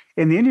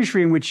 In the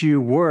industry in which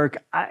you work,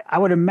 I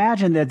would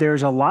imagine that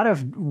there's a lot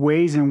of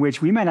ways in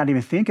which we might not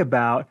even think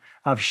about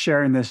of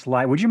sharing this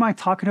light. Would you mind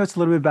talking to us a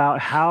little bit about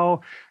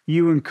how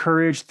you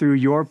encourage through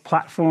your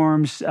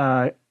platforms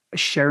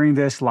sharing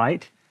this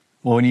light?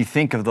 Well, when you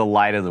think of the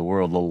light of the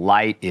world, the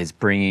light is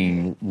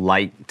bringing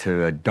light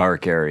to a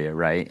dark area,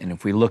 right? And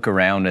if we look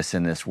around us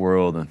in this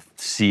world and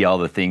see all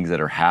the things that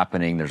are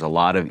happening, there's a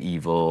lot of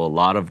evil, a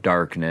lot of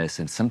darkness,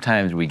 and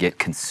sometimes we get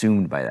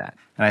consumed by that.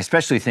 And I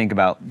especially think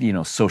about,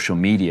 social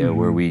media,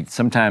 where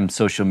sometimes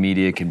social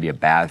media can be a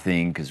bad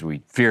thing because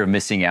we fear of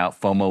missing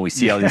out, FOMO, we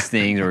see all these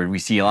things, or we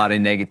see a lot of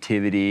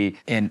negativity.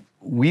 And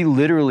we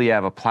literally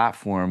have a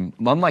platform,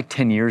 unlike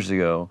 10 years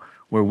ago,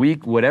 where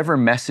whatever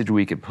message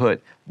we could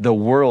put, the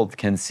world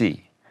can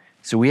see.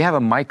 So we have a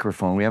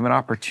microphone, we have an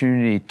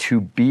opportunity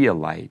to be a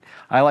light.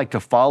 I like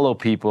to follow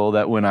people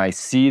that when I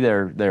see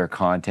their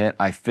content,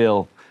 I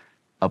feel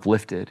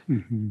uplifted.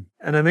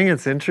 And I think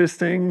it's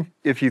interesting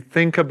if you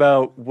think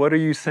about what are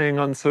you saying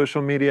on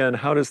social media and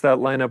how does that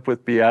line up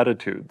with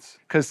Beatitudes?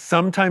 Because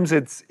sometimes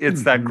it's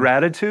that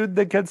gratitude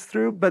that gets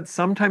through, but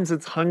sometimes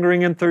it's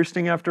hungering and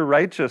thirsting after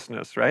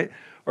righteousness, right?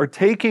 Or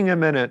taking a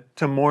minute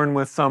to mourn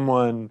with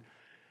someone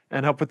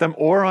and help with them,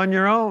 or on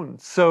your own.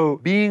 So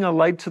being a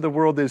light to the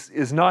world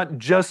is not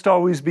just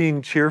always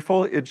being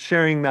cheerful, it's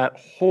sharing that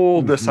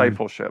whole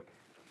discipleship.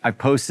 I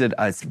posted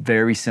a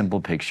very simple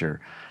picture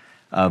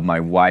of my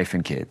wife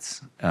and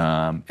kids.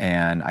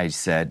 And I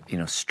said,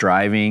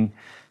 striving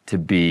to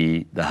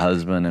be the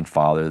husband and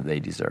father that they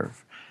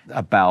deserve.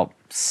 About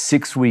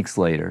 6 weeks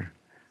later,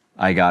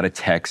 I got a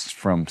text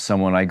from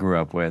someone I grew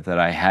up with that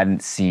I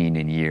hadn't seen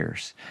in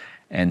years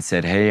and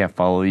said, hey, I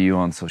follow you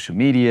on social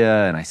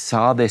media and I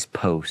saw this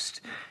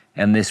post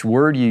and this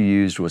word you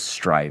used was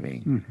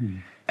striving. Mm-hmm.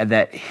 And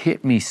that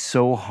hit me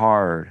so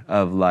hard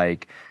of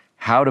like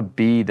how to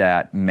be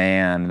that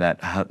man,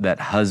 that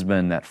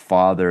husband, that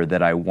father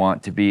that I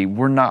want to be.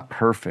 We're not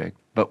perfect,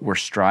 but we're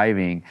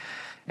striving.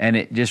 And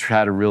it just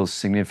had a real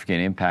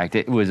significant impact.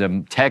 It was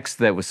a text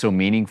that was so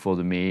meaningful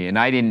to me, and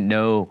I didn't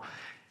know,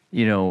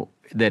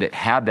 that it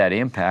had that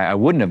impact. I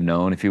wouldn't have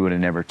known if he would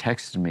have never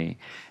texted me.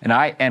 And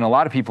a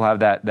lot of people have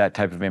that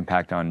type of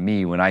impact on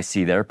me when I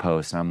see their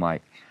posts, and I'm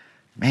like,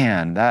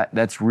 man,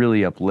 that's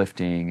really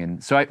uplifting.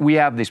 And so we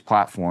have this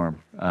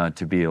platform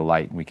to be a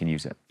light, and we can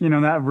use it.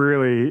 That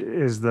really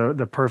is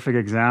the perfect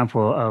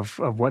example of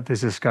what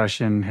this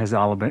discussion has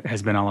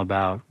been all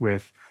about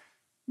with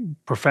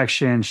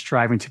perfection,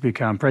 striving to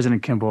become.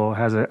 President Kimball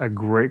has a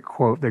great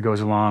quote that goes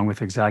along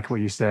with exactly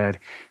what you said.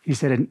 He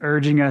said, in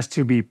urging us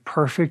to be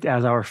perfect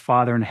as our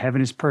Father in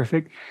heaven is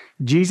perfect,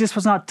 Jesus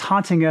was not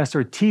taunting us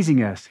or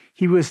teasing us.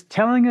 He was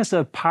telling us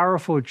a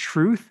powerful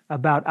truth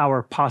about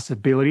our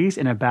possibilities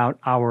and about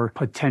our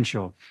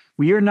potential.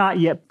 We are not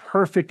yet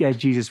perfect as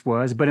Jesus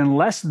was, but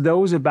unless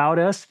those about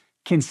us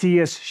can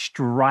see us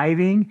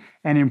striving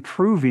and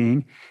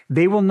improving,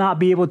 they will not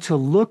be able to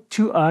look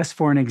to us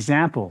for an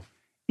example.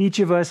 Each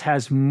of us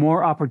has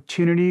more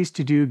opportunities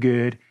to do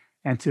good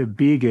and to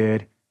be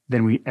good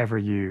than we ever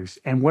use.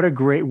 And what a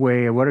great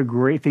way, what a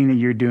great thing that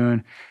you're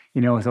doing,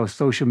 with those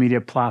social media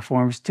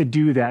platforms to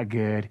do that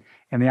good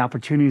and the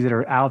opportunities that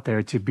are out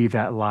there to be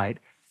that light.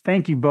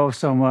 Thank you both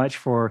so much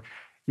for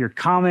your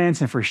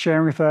comments and for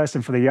sharing with us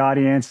and for the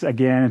audience.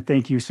 Again,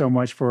 thank you so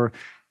much for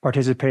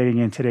participating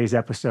in today's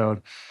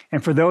episode.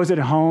 And for those at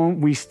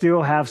home, we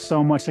still have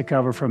so much to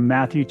cover from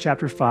Matthew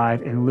chapter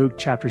 5 and Luke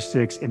chapter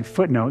 6 in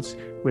footnotes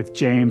with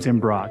James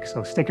and Brock.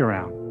 So stick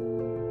around.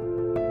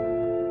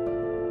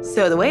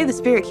 So the way the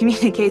Spirit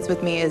communicates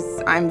with me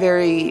is I'm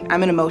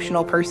an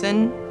emotional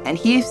person, and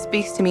He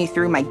speaks to me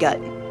through my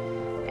gut.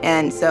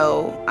 And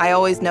so I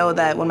always know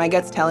that when my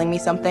gut's telling me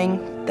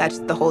something, that's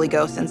the Holy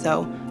Ghost. And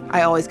so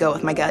I always go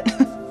with my gut.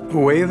 The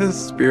way the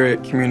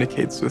Spirit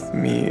communicates with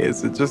me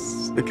is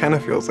it kind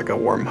of feels like a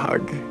warm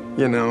hug,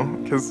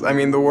 Because,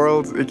 the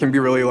world, it can be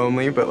really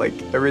lonely, but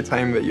every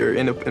time that you're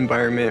in an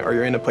environment or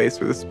you're in a place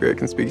where the Spirit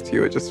can speak to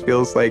you, it just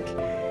feels like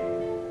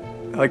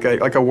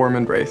a warm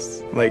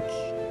embrace, like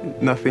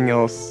nothing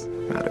else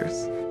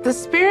matters. The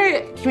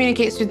Spirit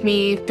communicates with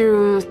me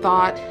through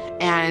thought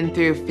and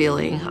through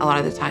feeling a lot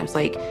of the times.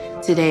 Like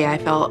today, I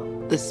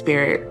felt the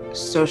Spirit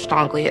so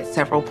strongly at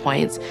several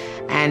points,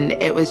 and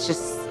it was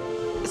just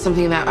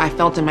something that I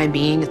felt in my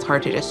being. It's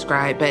hard to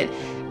describe, but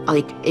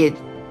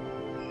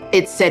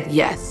it said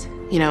yes.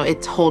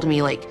 It told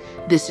me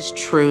this is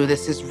true,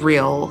 this is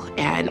real,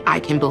 and I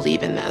can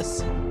believe in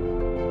this.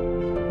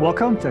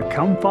 Welcome to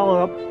Come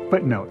Follow Up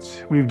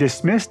Footnotes. We've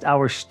dismissed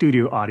our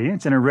studio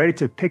audience and are ready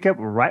to pick up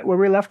right where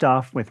we left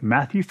off with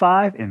Matthew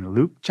 5 and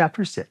Luke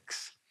chapter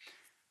 6.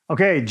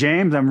 Okay,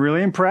 James, I'm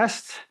really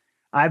impressed.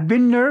 I've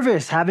been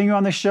nervous having you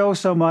on the show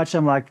so much.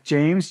 I'm like,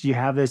 James, you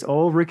have this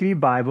old rickety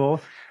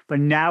Bible, but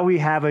now we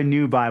have a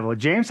new Bible.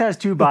 James has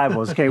two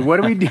Bibles. Okay, what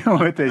are we doing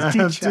with this? I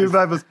have two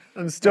Bibles.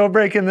 I'm still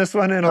breaking this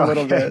one in a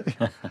little bit.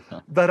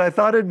 But I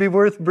thought it'd be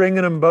worth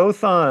bringing them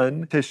both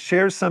on to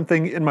share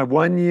something in my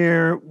 1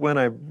 year when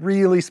I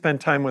really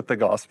spent time with the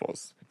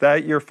Gospels.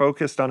 That year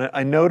focused on it.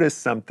 I noticed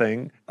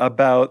something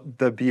about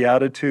the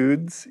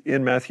Beatitudes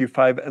in Matthew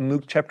 5 and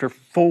Luke chapter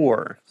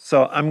 4.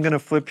 So I'm going to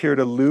flip here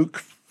to Luke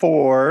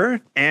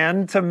 4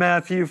 and to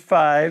Matthew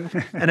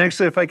 5. And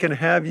actually, if I can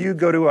have you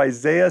go to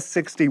Isaiah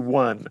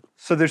 61.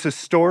 So there's a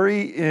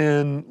story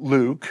in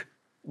Luke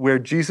where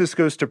Jesus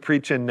goes to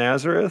preach in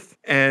Nazareth,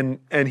 and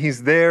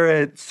he's there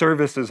at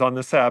services on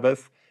the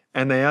Sabbath,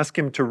 and they ask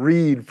him to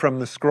read from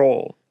the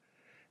scroll.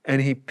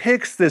 And he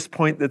picks this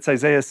point that's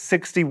Isaiah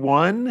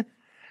 61,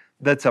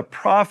 that's a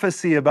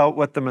prophecy about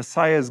what the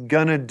Messiah is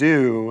gonna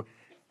do,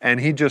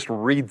 and he just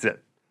reads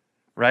it.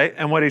 Right?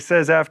 And what he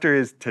says after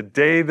is,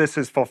 today this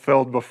is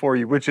fulfilled before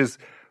you, which is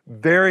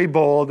very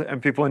bold,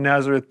 and people in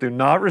Nazareth do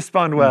not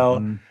respond well.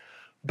 Mm-hmm.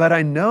 But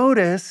I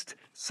noticed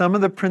some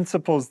of the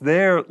principles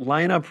there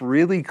line up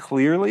really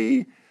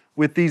clearly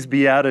with these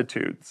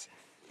Beatitudes.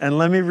 And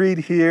let me read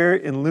here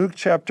in Luke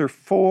chapter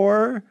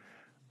 4,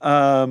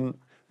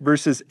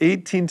 verses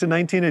 18 to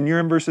 19, and you're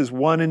in verses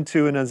 1 and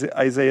 2 in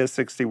Isaiah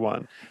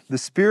 61. The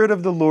Spirit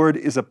of the Lord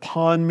is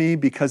upon me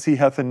because he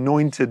hath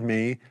anointed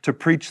me to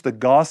preach the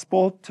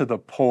gospel to the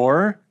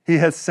poor. He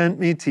hath sent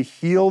me to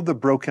heal the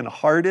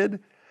brokenhearted,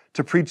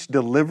 to preach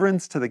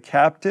deliverance to the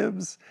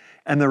captives,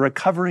 and the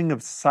recovering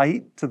of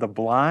sight to the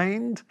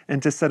blind,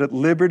 and to set at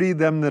liberty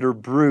them that are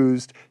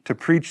bruised, to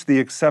preach the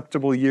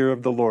acceptable year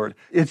of the Lord.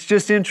 It's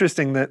just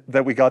interesting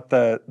that we got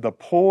the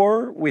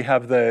poor, we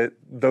have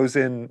those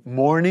in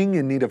mourning,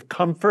 in need of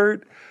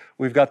comfort,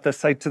 we've got the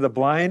sight to the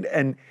blind,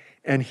 and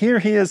here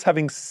he is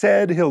having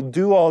said he'll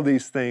do all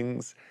these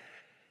things,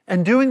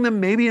 and doing them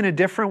maybe in a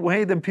different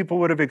way than people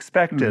would have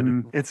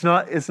expected. It's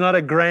not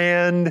a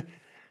grand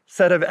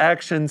set of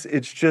actions.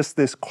 It's just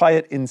this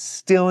quiet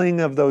instilling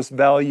of those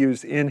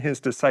values in his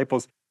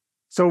disciples.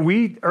 So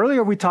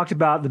earlier we talked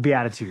about the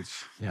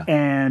Beatitudes,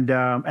 and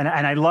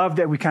I love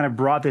that we kind of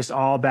brought this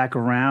all back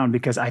around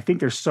because I think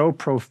they're so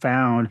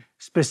profound.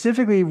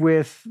 Specifically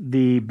with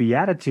the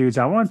Beatitudes,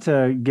 I want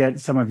to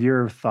get some of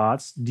your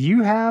thoughts.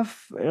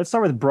 Let's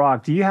start with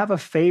Brock. Do you have a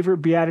favorite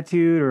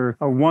Beatitude or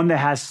one that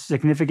has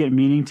significant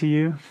meaning to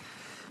you?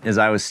 As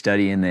I was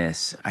studying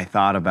this, I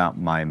thought about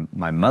my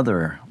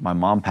mother. My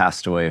mom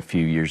passed away a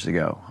few years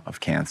ago of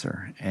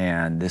cancer,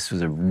 and this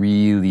was a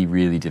really,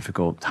 really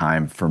difficult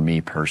time for me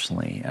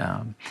personally.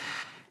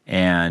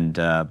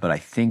 But I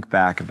think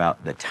back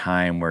about the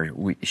time where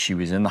she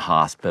was in the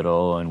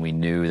hospital, and we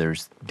knew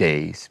there's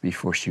days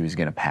before she was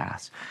going to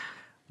pass.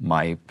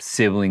 My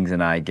siblings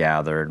and I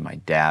gathered. My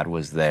dad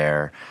was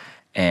there,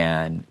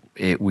 and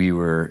we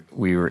were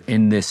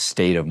in this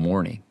state of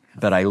mourning.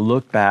 But I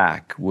look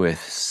back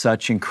with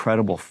such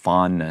incredible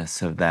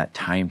fondness of that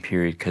time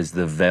period because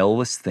the veil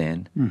was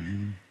thin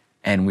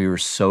and we were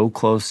so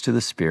close to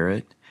the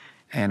Spirit.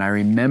 And I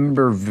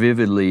remember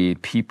vividly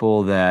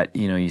people that,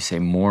 you say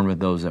mourn with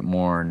those that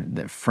mourn,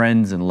 that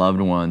friends and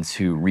loved ones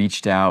who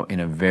reached out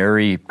in a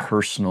very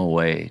personal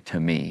way to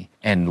me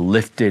and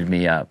lifted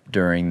me up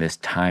during this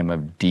time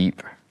of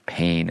deep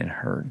pain and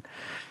hurt.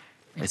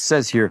 It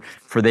says here,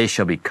 for they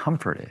shall be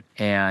comforted.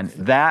 And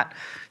that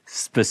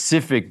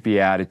specific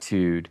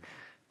beatitude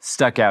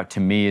stuck out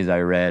to me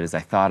as I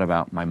thought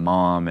about my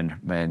mom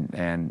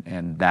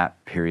and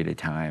that period of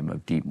time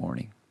of deep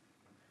mourning.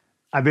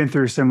 I've been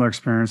through a similar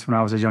experience when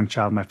I was a young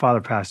child. My father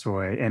passed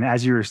away. And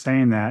as you were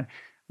saying that,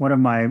 one of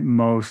my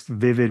most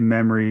vivid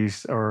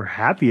memories, or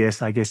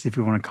happiest, I guess if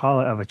you want to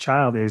call it, of a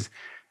child is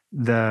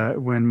the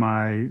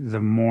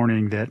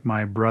morning that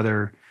my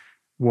brother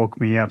woke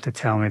me up to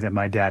tell me that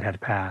my dad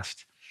had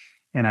passed.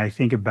 And I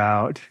think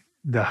about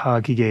the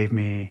hug he gave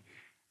me.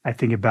 I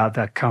think about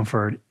that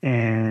comfort.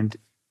 And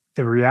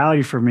the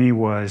reality for me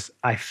was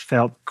I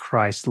felt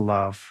Christ's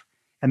love.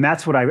 And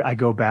that's what I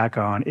go back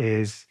on,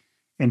 is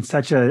in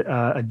such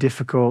a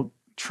difficult,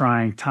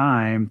 trying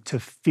time, to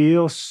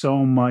feel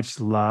so much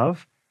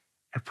love,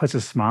 it puts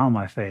a smile on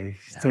my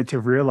face, to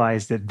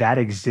realize that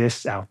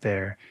exists out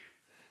there.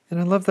 And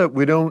I love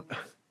that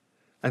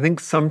I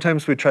think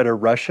sometimes we try to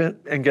rush it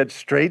and get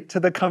straight to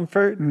the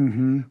comfort.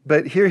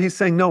 But here he's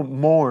saying, no,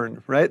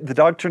 mourn, right? The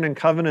Doctrine and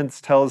Covenants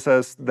tells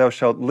us, thou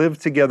shalt live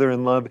together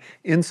in love,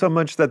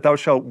 insomuch that thou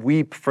shalt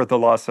weep for the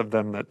loss of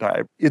them that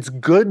die. It's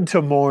good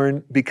to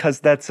mourn because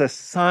that's a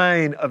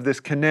sign of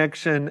this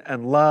connection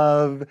and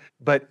love.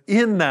 But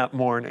in that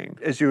mourning,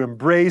 as you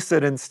embrace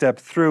it and step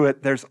through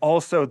it, there's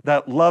also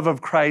that love of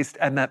Christ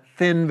and that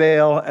thin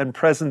veil and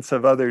presence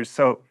of others.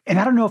 And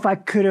I don't know if I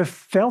could have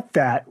felt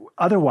that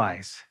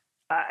otherwise.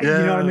 You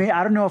know what I mean?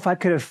 I don't know if I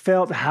could have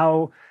felt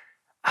how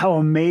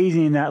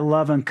amazing that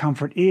love and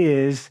comfort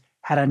is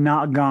had I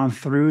not gone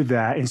through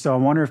that. And so I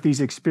wonder if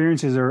these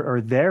experiences are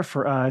there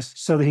for us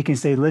so that he can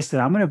say, listen,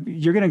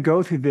 you're going to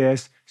go through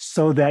this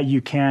so that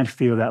you can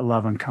feel that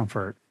love and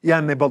comfort. Yeah,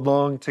 and they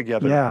belong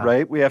together,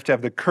 right? We have to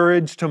have the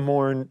courage to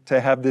mourn, to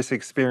have this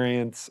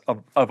experience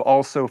of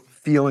also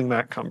feeling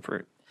that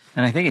comfort.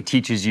 And I think it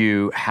teaches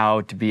you how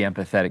to be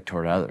empathetic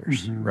toward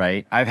others,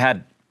 right? I've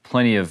had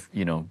plenty of,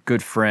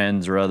 good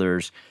friends or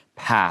others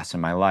pass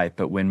in my life,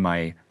 but when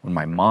my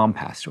mom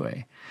passed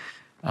away,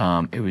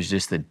 it was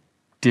just a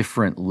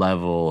different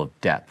level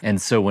of depth.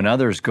 And so when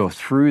others go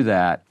through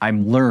that,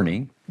 I'm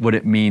learning what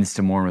it means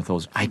to mourn with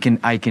those.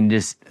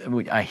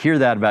 I hear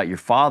that about your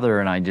father,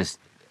 and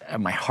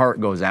my heart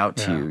goes out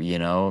to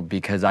you,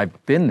 because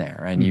I've been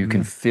there, and you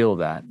can feel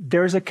that.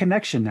 There's a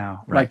connection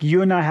now. Right. Like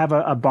you and I have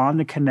a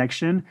bonded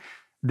connection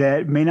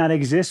that may not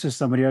exist with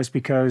somebody else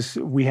because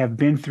we have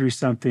been through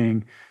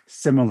something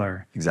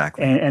similar.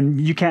 Exactly. And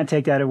you can't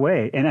take that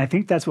away. And I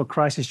think that's what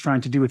Christ is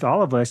trying to do with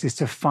all of us, is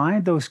to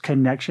find those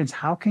connections.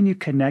 How can you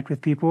connect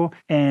with people?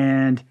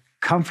 And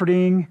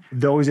comforting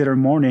those that are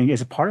mourning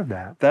is a part of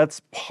that.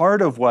 That's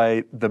part of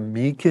why the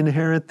meek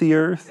inherit the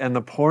earth and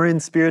the poor in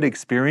spirit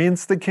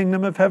experience the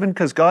kingdom of heaven,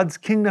 because God's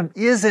kingdom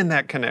is in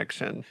that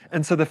connection.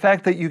 And so the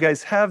fact that you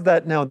guys have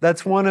that now,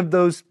 that's one of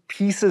those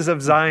pieces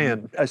of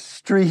Zion, a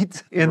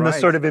street in the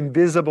sort of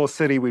invisible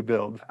city we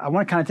build. I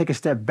want to kind of take a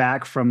step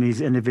back from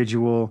these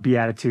individual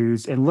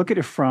Beatitudes and look at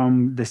it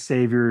from the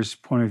Savior's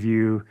point of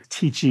view,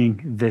 teaching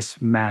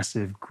this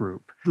massive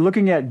group.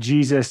 Looking at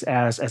Jesus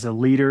as a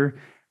leader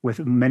with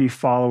many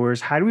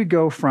followers, how do we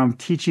go from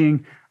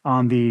teaching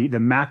on the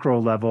macro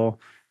level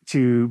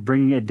to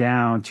bringing it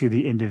down to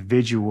the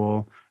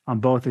individual on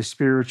both the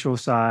spiritual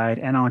side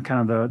and on kind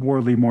of the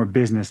worldly, more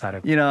business side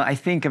of it? I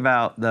think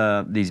about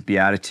these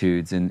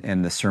Beatitudes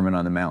and the Sermon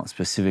on the Mount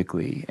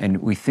specifically,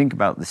 and we think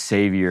about the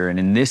Savior, and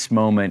in this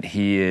moment,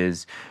 he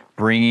is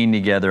bringing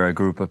together a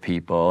group of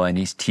people, and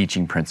he's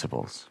teaching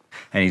principles.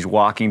 And he's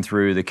walking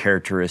through the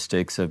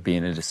characteristics of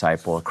being a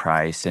disciple of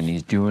Christ, and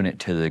he's doing it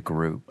to the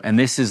group. And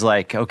this is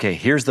like, okay,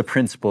 here's the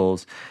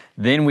principles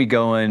Then we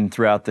go in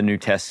throughout the New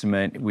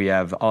Testament, we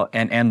have,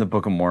 and the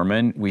Book of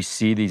Mormon, we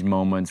see these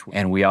moments,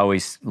 and we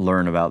always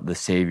learn about the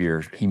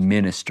Savior. He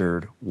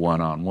ministered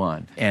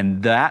one-on-one.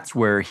 And that's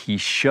where he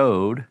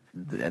showed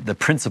the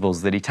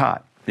principles that he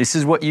taught. This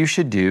is what you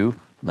should do.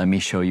 Let me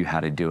show you how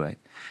to do it.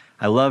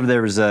 I love,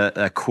 there was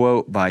a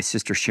quote by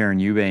Sister Sharon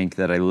Eubank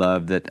that I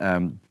love that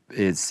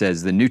it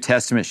says, the New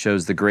Testament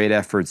shows the great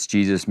efforts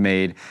Jesus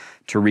made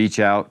to reach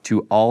out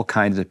to all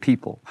kinds of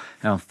people.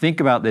 Now think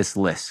about this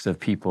list of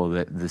people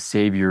that the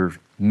Savior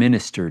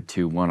ministered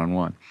to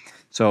one-on-one.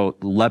 So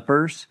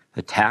lepers,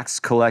 the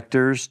tax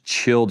collectors,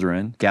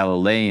 children,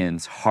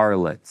 Galileans,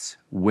 harlots,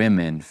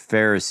 women,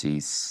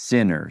 Pharisees,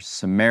 sinners,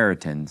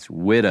 Samaritans,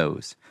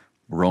 widows,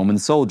 Roman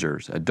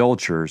soldiers,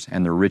 adulterers,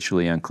 and the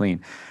ritually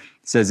unclean.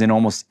 It says in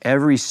almost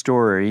every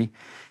story,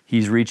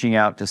 he's reaching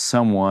out to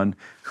someone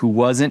who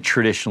wasn't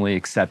traditionally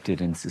accepted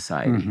in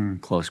society,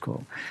 close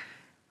quote.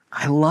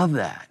 I love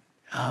that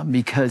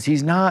because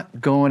he's not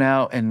going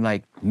out and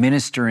like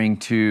ministering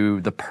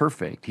to the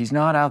perfect. He's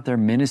not out there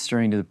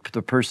ministering to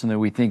the person that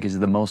we think is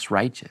the most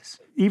righteous.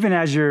 Even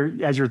as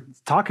you're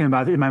talking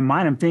about it, in my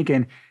mind, I'm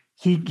thinking,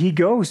 he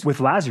goes with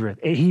Lazarus.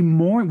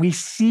 We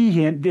see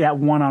him, that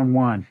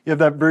one-on-one. You have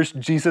that verse,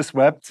 Jesus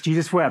wept?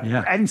 Jesus wept.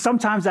 Yeah. And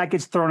sometimes that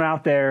gets thrown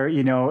out there,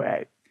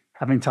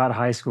 having taught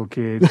high school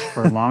kids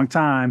for a long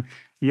time.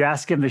 You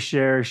ask them to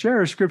share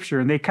a scripture,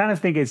 and they kind of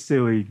think it's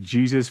silly.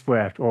 Jesus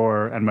wept,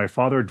 and my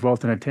father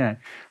dwelt in a tent.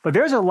 But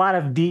there's a lot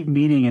of deep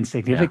meaning and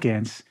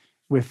significance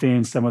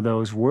within some of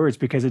those words,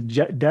 because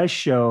it does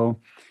show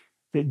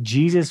that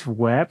Jesus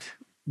wept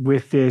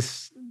with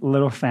this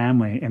little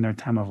family in their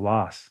time of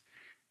loss.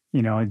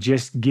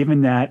 Just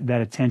given that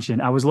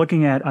attention. I was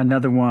looking at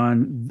another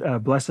one,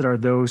 blessed are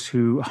those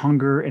who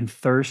hunger and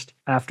thirst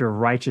after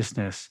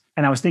righteousness.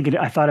 And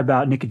I thought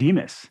about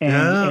Nicodemus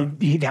and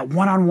that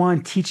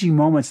one-on-one teaching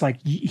moments, like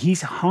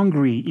he's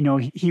hungry,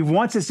 he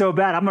wants it so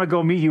bad. I'm going to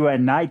go meet you at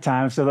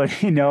nighttime so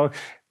that,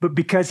 but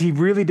because he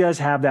really does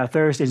have that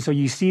thirst. And so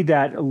you see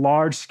that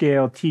large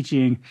scale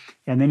teaching,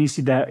 and then you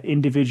see that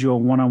individual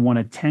one-on-one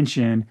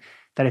attention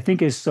that I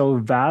think is so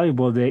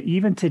valuable, that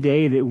even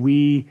today that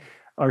we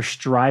are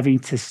striving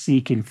to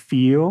seek and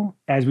feel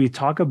as we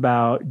talk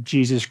about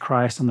Jesus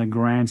Christ on the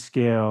grand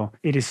scale,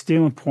 it is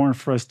still important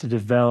for us to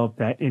develop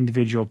that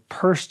individual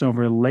personal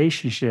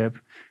relationship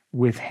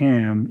with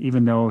him,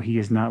 even though he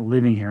is not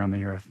living here on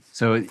the earth.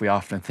 So we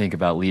often think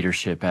about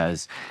leadership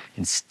as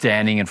in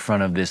standing in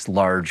front of this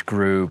large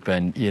group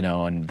and,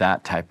 and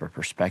that type of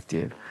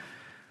perspective.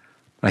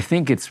 I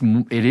think it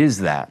is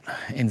that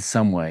in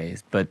some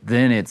ways, but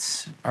then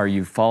are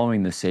you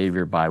following the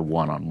Savior by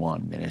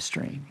one-on-one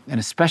ministering? And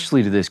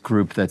especially to this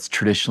group that's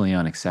traditionally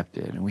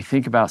unaccepted. And we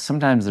think about,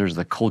 sometimes there's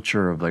the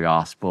culture of the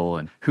gospel,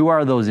 and who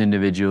are those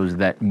individuals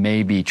that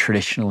may be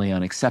traditionally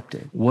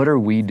unaccepted? What are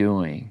we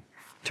doing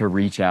to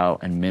reach out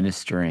and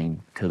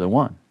ministering to the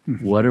one?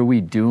 What are we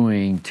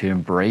doing to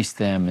embrace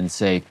them and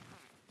say,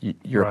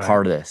 you're a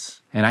part of this?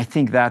 And I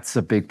think that's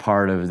a big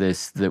part of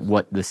this, that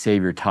what the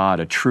Savior taught,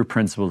 a true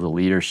principle of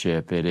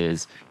leadership. It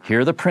is,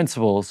 here are the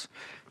principles,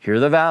 here are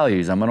the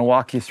values. I'm going to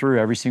walk you through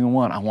every single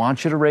one. I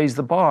want you to raise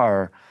the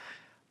bar,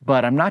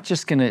 but it's not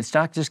just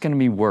going to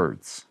be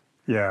words.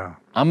 Yeah.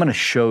 I'm going to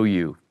show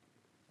you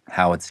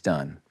how it's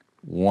done,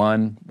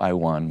 one by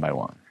one by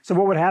one. So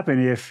what would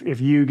happen if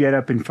you get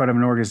up in front of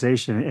an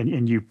organization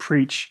and you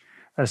preach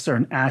a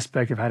certain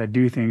aspect of how to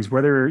do things,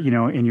 whether,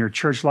 in your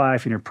church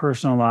life, in your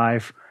personal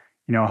life,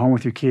 home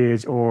with your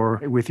kids or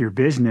with your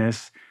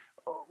business?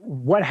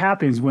 What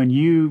happens when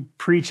you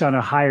preach on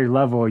a higher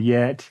level,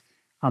 yet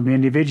on the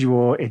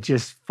individual, it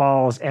just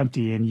falls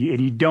empty and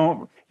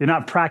you're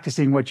not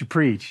practicing what you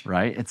preach?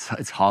 Right?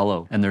 It's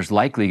hollow. And there's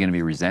likely going to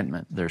be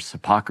resentment. There's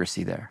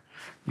hypocrisy there.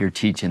 You're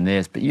teaching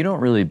this, but you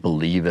don't really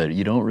believe it.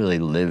 You don't really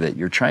live it.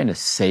 You're trying to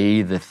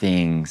say the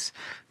things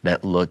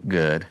that look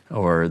good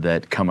or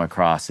that come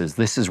across as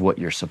this is what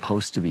you're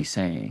supposed to be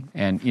saying.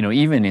 And,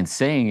 even in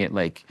saying it,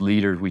 like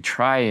leaders, we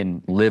try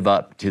and live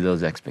up to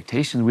those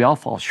expectations. We all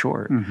fall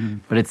short,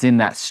 but it's in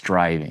that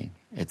striving.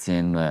 It's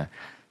in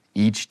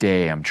each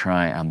day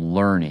I'm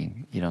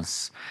learning.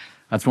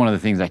 That's one of the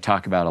things I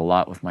talk about a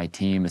lot with my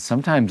team, is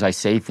sometimes I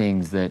say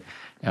things that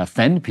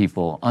offend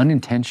people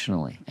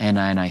unintentionally. And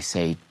I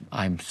say,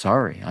 I'm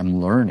sorry,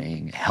 I'm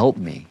learning, help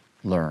me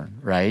learn,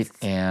 right?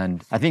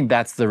 And I think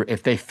that's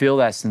if they feel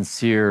that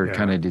sincere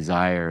kind of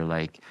desire,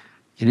 like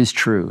it is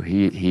true,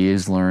 he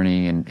is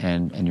learning,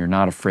 and you're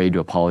not afraid to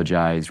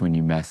apologize when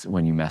you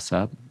mess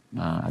up.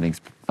 I think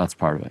that's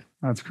part of it.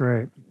 That's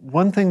great.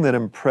 One thing that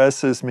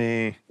impresses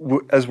me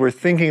as we're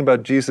thinking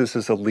about Jesus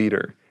as a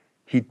leader,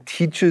 he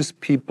teaches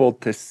people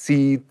to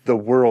see the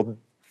world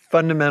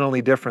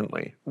fundamentally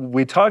differently.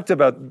 We talked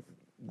about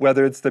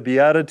whether it's the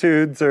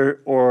Beatitudes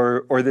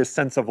or this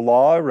sense of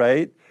law,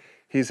 right?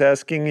 He's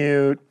asking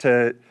you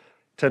to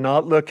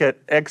not look at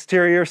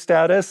exterior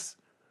status,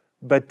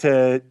 but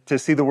to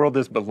see the world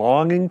as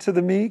belonging to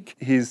the meek.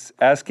 He's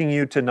asking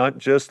you to not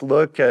just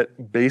look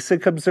at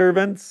basic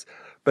observance,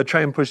 but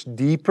try and push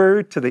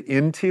deeper to the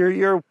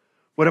interior.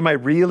 What am I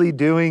really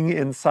doing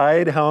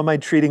inside? How am I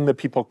treating the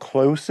people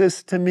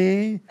closest to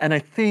me? And I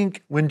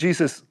think when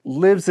Jesus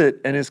lives it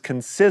and is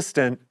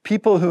consistent,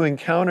 people who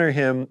encounter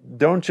him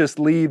don't just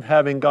leave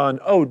having gone,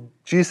 oh,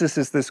 Jesus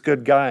is this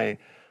good guy.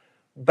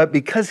 But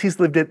because he's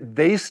lived it,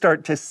 they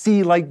start to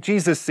see like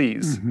Jesus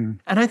sees.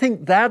 And I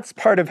think that's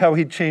part of how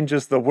he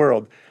changes the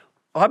world.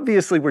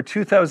 Obviously, we're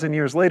 2,000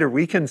 years later,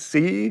 we can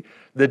see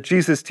that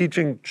Jesus'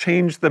 teaching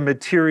changed the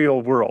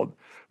material world.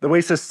 The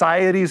way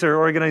societies are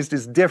organized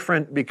is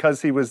different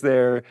because he was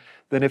there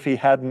than if he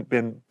hadn't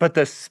been. But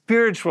the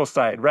spiritual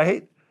side,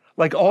 right?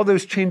 Like all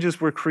those changes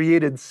were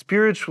created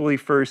spiritually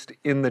first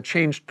in the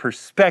changed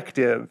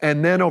perspective.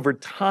 And then over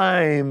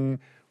time,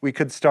 we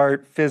could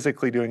start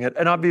physically doing it.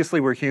 And obviously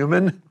we're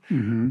human.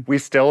 We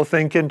still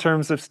think in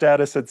terms of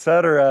status, et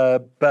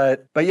cetera.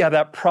 But yeah,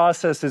 that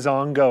process is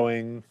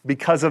ongoing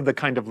because of the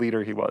kind of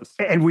leader he was.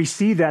 And we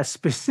see that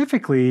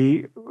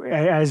specifically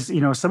as,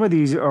 some of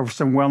these are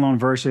some well-known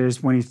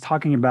verses when he's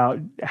talking about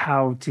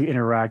how to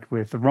interact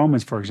with the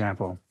Romans, for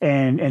example.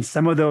 And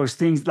some of those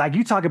things, like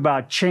you talk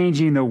about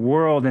changing the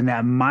world and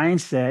that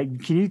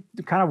mindset. Can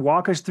you kind of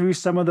walk us through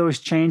some of those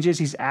changes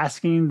he's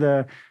asking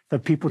the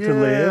people to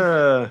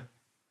live?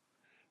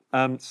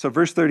 So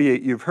verse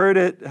 38, you've heard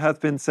it hath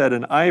been said,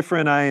 an eye for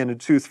an eye and a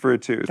tooth for a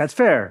tooth. That's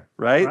fair.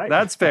 Right?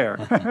 That's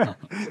fair.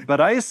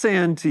 But I say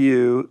unto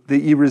you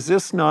that ye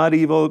resist not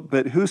evil,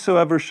 but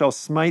whosoever shall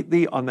smite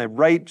thee on thy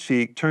right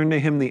cheek, turn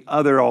to him the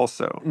other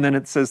also. And then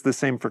it says the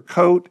same for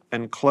coat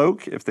and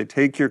cloak. If they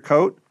take your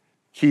coat,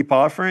 keep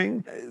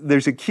offering.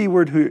 There's a key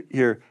word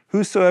here.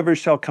 Whosoever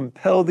shall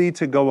compel thee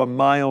to go a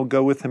mile,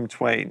 go with him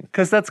twain.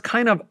 Because that's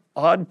kind of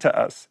odd to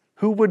us.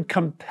 Who would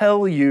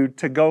compel you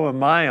to go a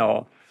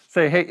mile?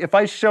 Say, hey, if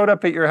I showed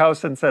up at your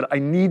house and said, I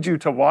need you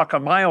to walk a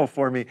mile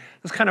for me,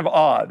 it's kind of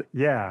odd.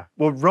 Yeah.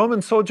 Well,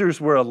 Roman soldiers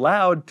were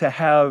allowed to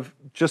have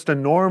just a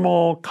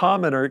normal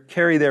commoner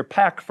carry their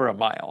pack for a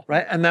mile,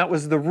 right? And that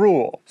was the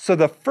rule. So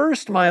the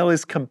first mile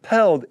is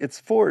compelled,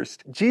 it's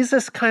forced.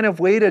 Jesus' kind of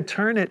way to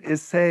turn it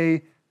is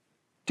say,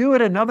 do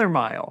it another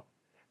mile.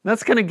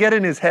 That's going to get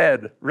in his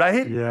head,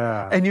 right?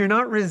 Yeah. And you're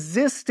not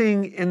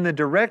resisting in the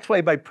direct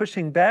way by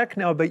pushing back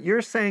now, but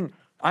you're saying,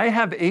 I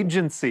have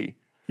agency.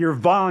 You're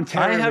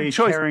voluntarily I have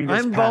choice. carrying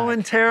this I'm pack.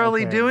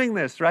 voluntarily doing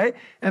this, right?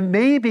 And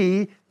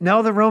maybe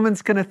now the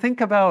Roman's going to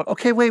think about,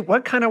 okay, wait,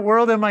 what kind of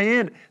world am I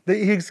in? That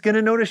he's going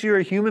to notice you're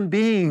a human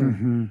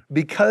being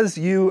because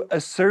you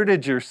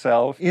asserted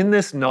yourself in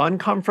this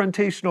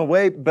non-confrontational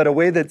way, but a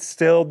way that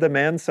still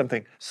demands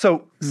something.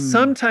 So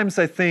sometimes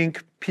I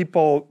think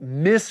people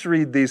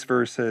misread these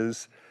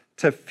verses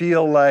to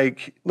feel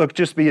like, look,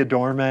 just be a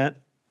doormat.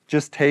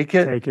 Just take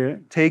it. Take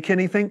it. Take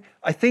anything.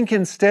 I think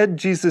instead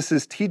Jesus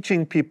is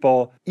teaching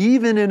people,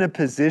 even in a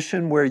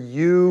position where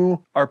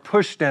you are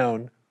pushed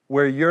down,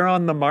 where you're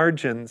on the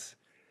margins,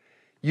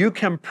 you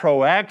can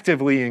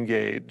proactively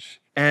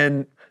engage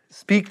and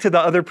speak to the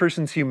other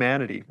person's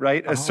humanity,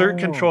 right? Assert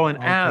control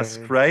and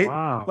ask, right?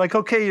 Wow. Like,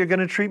 okay, you're going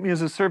to treat me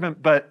as a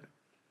servant, but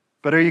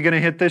are you going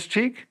to hit this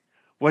cheek?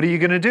 What are you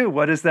going to do?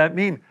 What does that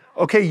mean?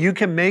 Okay, you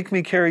can make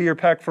me carry your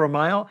pack for a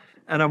mile,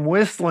 and I'm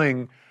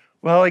whistling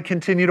while I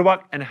continue to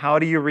walk. And how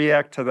do you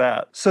react to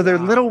that? So there are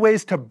little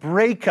ways to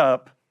break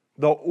up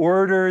the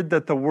order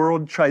that the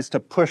world tries to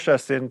push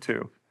us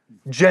into.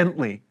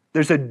 Gently.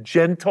 There's a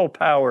gentle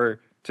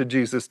power to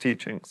Jesus'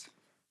 teachings.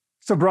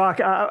 So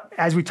Brock,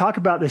 as we talk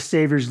about the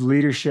Savior's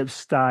leadership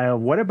style,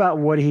 what about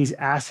what he's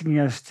asking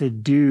us to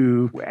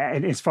do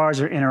as far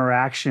as our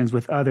interactions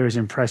with others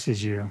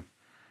impresses you?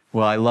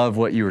 Well, I love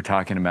what you were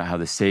talking about, how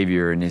the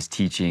Savior and his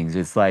teachings,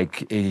 it's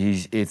like,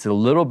 it's a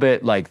little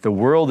bit like the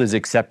world is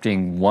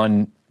accepting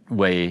one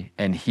way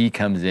and he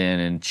comes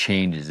in and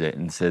changes it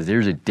and says,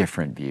 there's a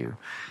different view.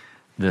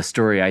 The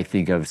story I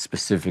think of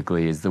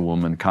specifically is the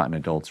woman caught in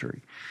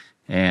adultery.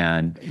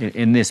 And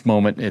in this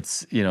moment,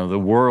 it's, the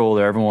world,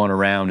 everyone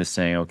around is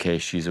saying, okay,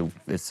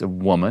 it's a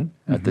woman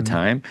at the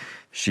time.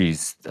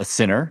 She's a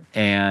sinner.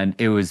 And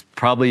it was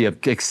probably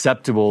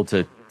acceptable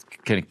to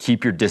kind of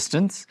keep your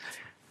distance,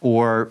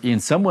 or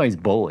in some ways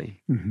bully.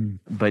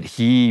 But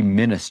he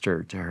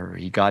ministered to her.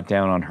 He got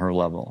down on her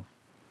level,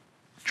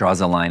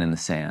 draws a line in the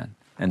sand,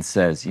 and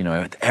says,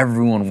 with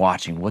everyone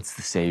watching, what's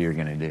the Savior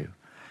going to do?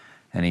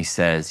 And he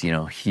says,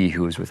 he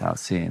who is without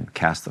sin,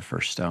 cast the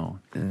first stone.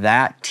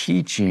 That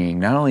teaching,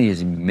 not only is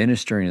he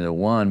ministering to the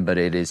one, but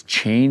it is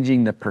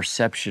changing the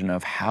perception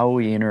of how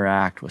we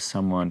interact with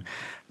someone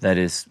that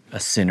is a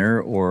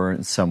sinner or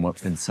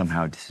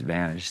somehow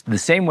disadvantaged. The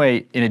same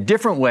way, in a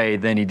different way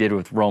than he did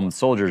with Roman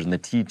soldiers and the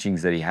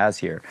teachings that he has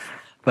here.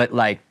 But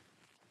like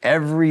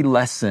every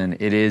lesson,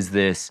 it is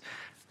this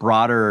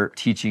broader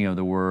teaching of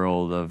the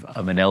world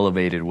of an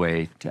elevated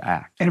way to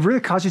act. And it really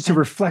causes you to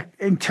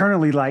reflect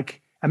internally,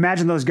 like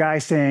imagine those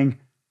guys saying,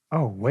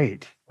 oh,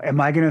 wait,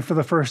 am I going to throw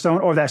the first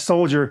stone? Or that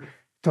soldier,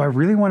 do I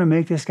really want to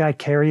make this guy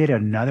carry it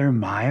another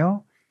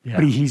mile? Yeah.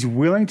 But he's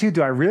willing to.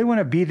 Do I really want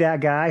to be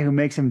that guy who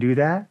makes him do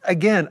that?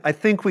 Again, I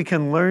think we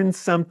can learn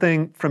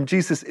something from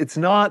Jesus. It's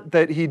not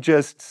that he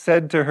just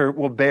said to her,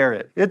 well, bear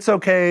it. It's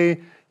okay.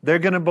 They're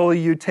going to bully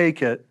you.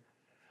 Take it.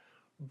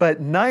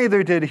 But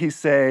neither did he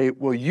say,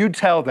 well, you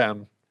tell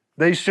them.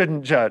 They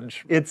shouldn't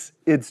judge. It's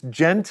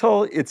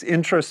gentle, it's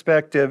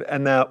introspective,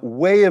 and that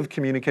way of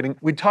communicating.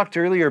 We talked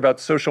earlier about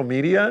social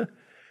media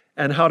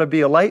and how to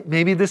be a light.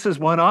 Maybe this is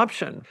one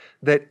option,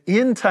 that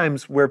in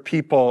times where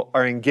people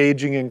are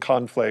engaging in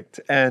conflict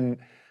and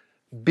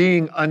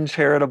being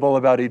uncharitable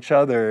about each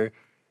other,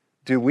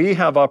 do we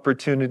have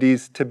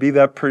opportunities to be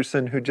that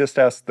person who just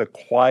asks the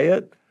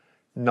quiet,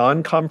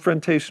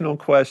 non-confrontational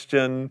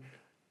question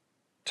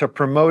to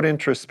promote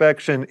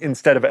introspection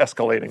instead of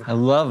escalating? I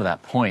love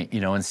that point.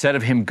 Instead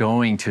of him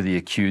going to the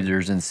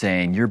accusers and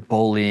saying, you're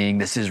bullying,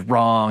 this is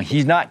wrong,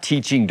 he's not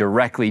teaching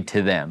directly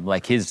to them.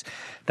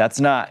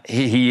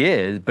 He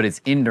is, but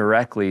it's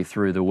indirectly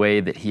through the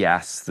way that he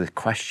asks the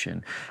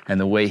question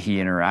and the way he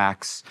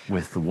interacts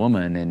with the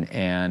woman,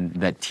 and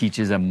that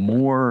teaches a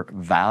more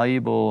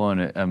valuable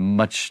and a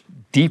much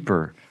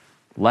deeper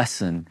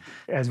lesson.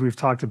 As we've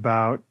talked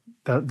about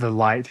the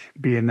light,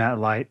 being that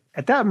light,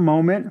 at that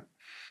moment,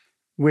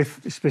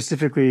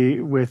 specifically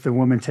with the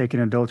woman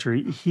taking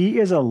adultery, he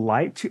is a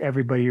light to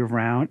everybody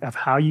around of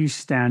how you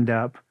stand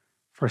up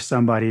for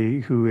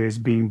somebody who is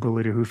being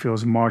bullied or who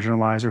feels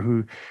marginalized or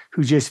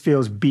who just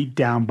feels beat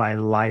down by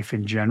life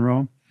in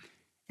general.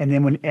 And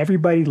then when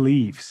everybody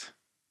leaves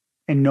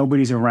and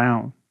nobody's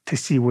around to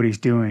see what he's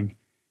doing,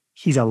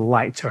 he's a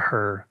light to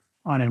her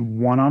on a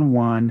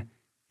one-on-one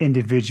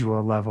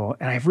individual level.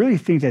 And I really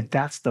think that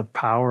that's the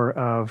power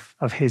of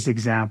his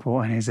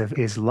example and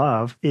his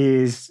love,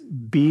 is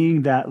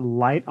being that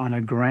light on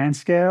a grand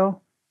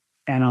scale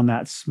and on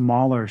that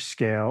smaller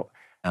scale.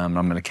 I'm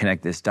going to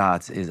connect this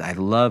dots,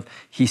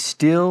 he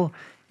still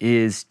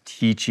is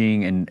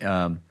teaching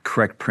and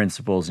correct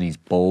principles, and he's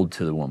bold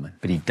to the woman,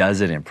 but he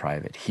does it in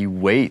private. He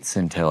waits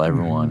until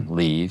everyone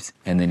leaves,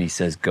 and then he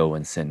says, go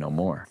and sin no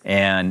more.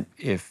 And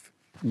if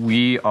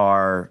we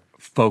are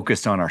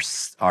focused on our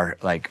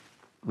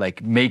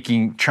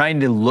trying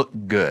to look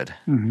good,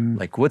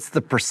 like what's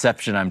the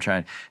perception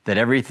that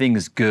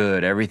everything's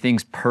good,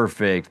 everything's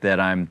perfect, that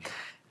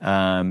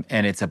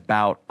and it's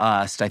about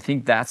us, I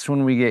think that's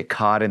when we get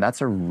caught, and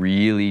that's a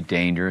really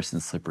dangerous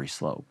and slippery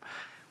slope.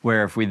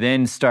 Where if we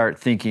then start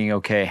thinking,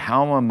 okay,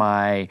 how am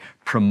I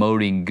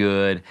promoting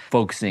good,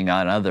 focusing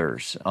on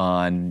others,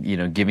 on,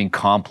 giving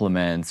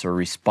compliments or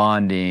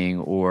responding,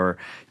 or,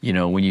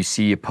 when you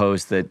see a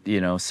post that,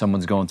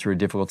 someone's going through a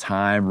difficult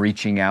time,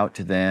 reaching out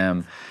to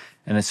them.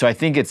 And so I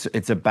think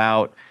it's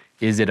about,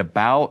 is it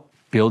about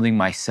building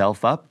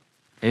myself up?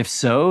 If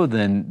so,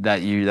 then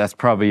that's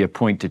probably a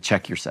point to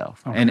check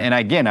yourself. Okay. And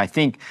again, I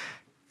think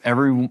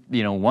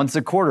once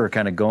a quarter,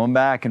 kind of going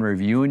back and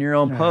reviewing your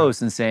own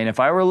posts and saying, if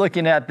I were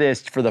looking at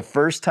this for the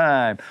first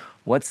time,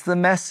 what's the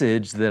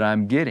message that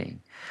I'm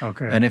getting?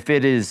 Okay. And if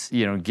it is,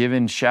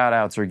 giving shout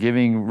outs or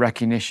giving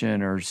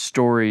recognition or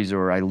stories,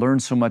 or I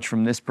learned so much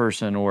from this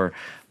person, or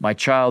my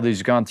child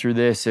who's gone through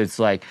this, it's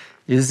like,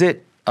 is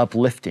it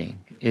uplifting?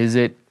 Is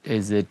it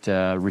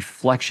a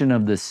reflection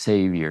of the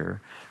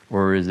Savior,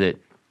 or is it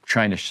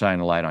trying to shine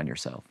a light on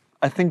yourself?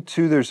 I think,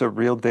 too, there's a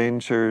real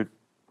danger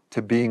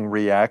to being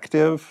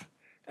reactive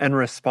and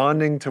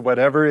responding to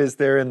whatever is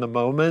there in the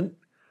moment.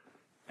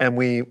 And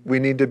we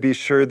need to be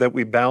sure that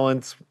we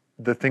balance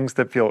the things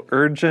that feel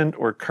urgent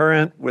or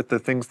current with the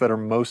things that are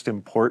most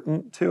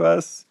important to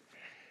us.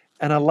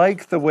 And I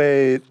like the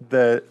way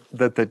that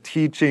the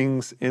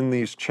teachings in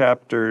these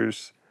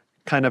chapters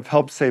kind of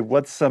help say,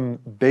 what's some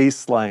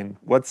baseline,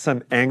 what's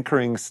some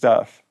anchoring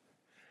stuff?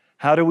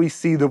 How do we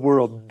see the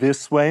world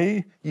this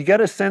way? You get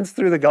a sense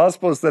through the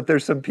Gospels that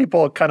there's some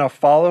people kind of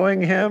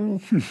following him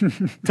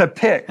to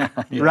pick,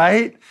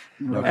 right?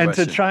 No and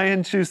question. To try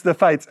and choose the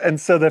fights. And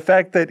so the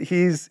fact that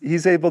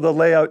he's able to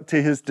lay out to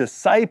his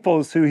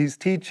disciples who he's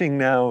teaching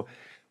now,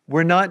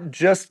 we're not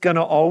just going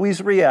to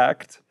always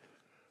react,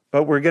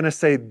 but we're going to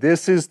say,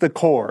 this is the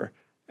core,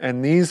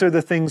 and these are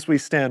the things we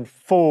stand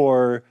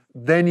for.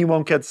 Then you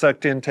won't get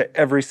sucked into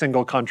every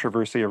single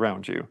controversy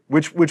around you,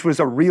 which was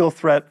a real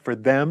threat for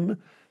them,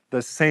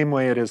 the same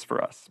way it is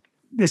for us.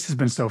 This has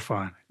been so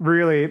fun.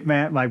 Really,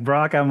 man, like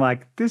Brock, I'm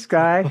like, this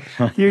guy,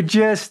 you're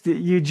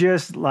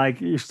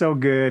so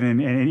good, and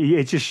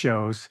it just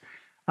shows.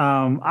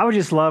 I would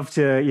just love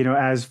to,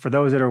 as for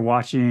those that are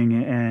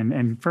watching,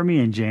 and for me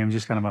and James,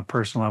 just kind of a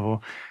personal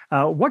level,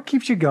 what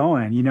keeps you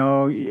going,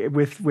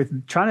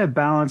 with trying to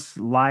balance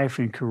life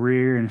and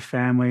career and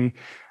family?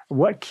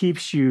 What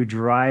keeps you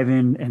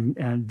driving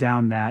and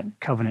down that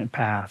covenant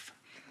path?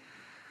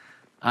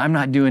 I'm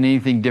not doing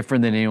anything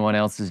different than anyone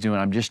else is doing.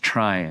 I'm just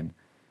trying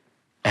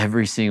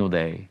every single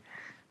day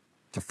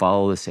to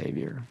follow the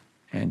Savior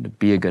and to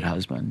be a good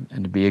husband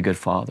and to be a good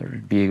father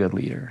and be a good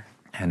leader.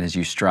 And as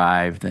you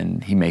strive,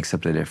 then he makes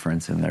up the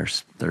difference, and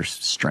there's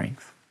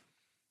strength.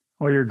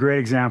 Well, you're a great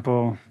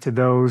example to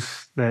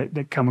those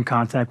that come in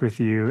contact with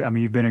you. I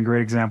mean, you've been a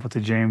great example to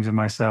James and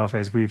myself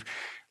as we've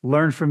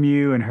learned from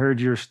you and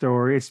heard your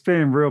story. It's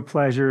been a real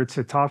pleasure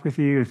to talk with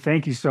you.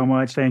 Thank you so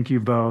much. Thank you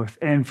both.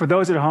 And for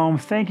those at home,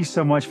 thank you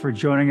so much for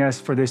joining us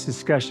for this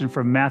discussion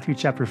from Matthew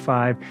chapter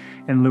 5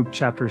 and Luke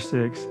chapter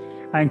 6.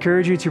 I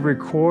encourage you to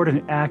record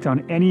and act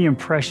on any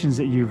impressions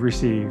that you've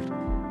received.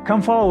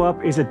 Come Follow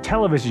Up is a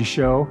television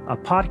show, a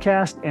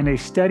podcast, and a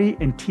study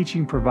and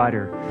teaching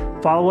provider.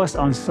 Follow us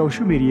on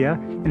social media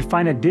and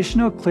find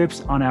additional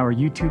clips on our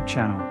YouTube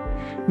channel.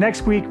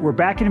 Next week, we're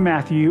back in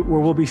Matthew, where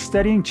we'll be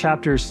studying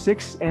chapters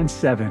 6 and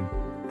 7.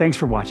 Thanks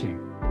for watching.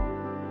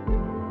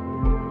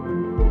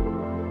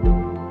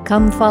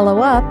 Come Follow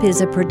Up is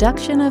a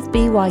production of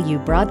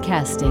BYU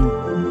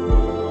Broadcasting.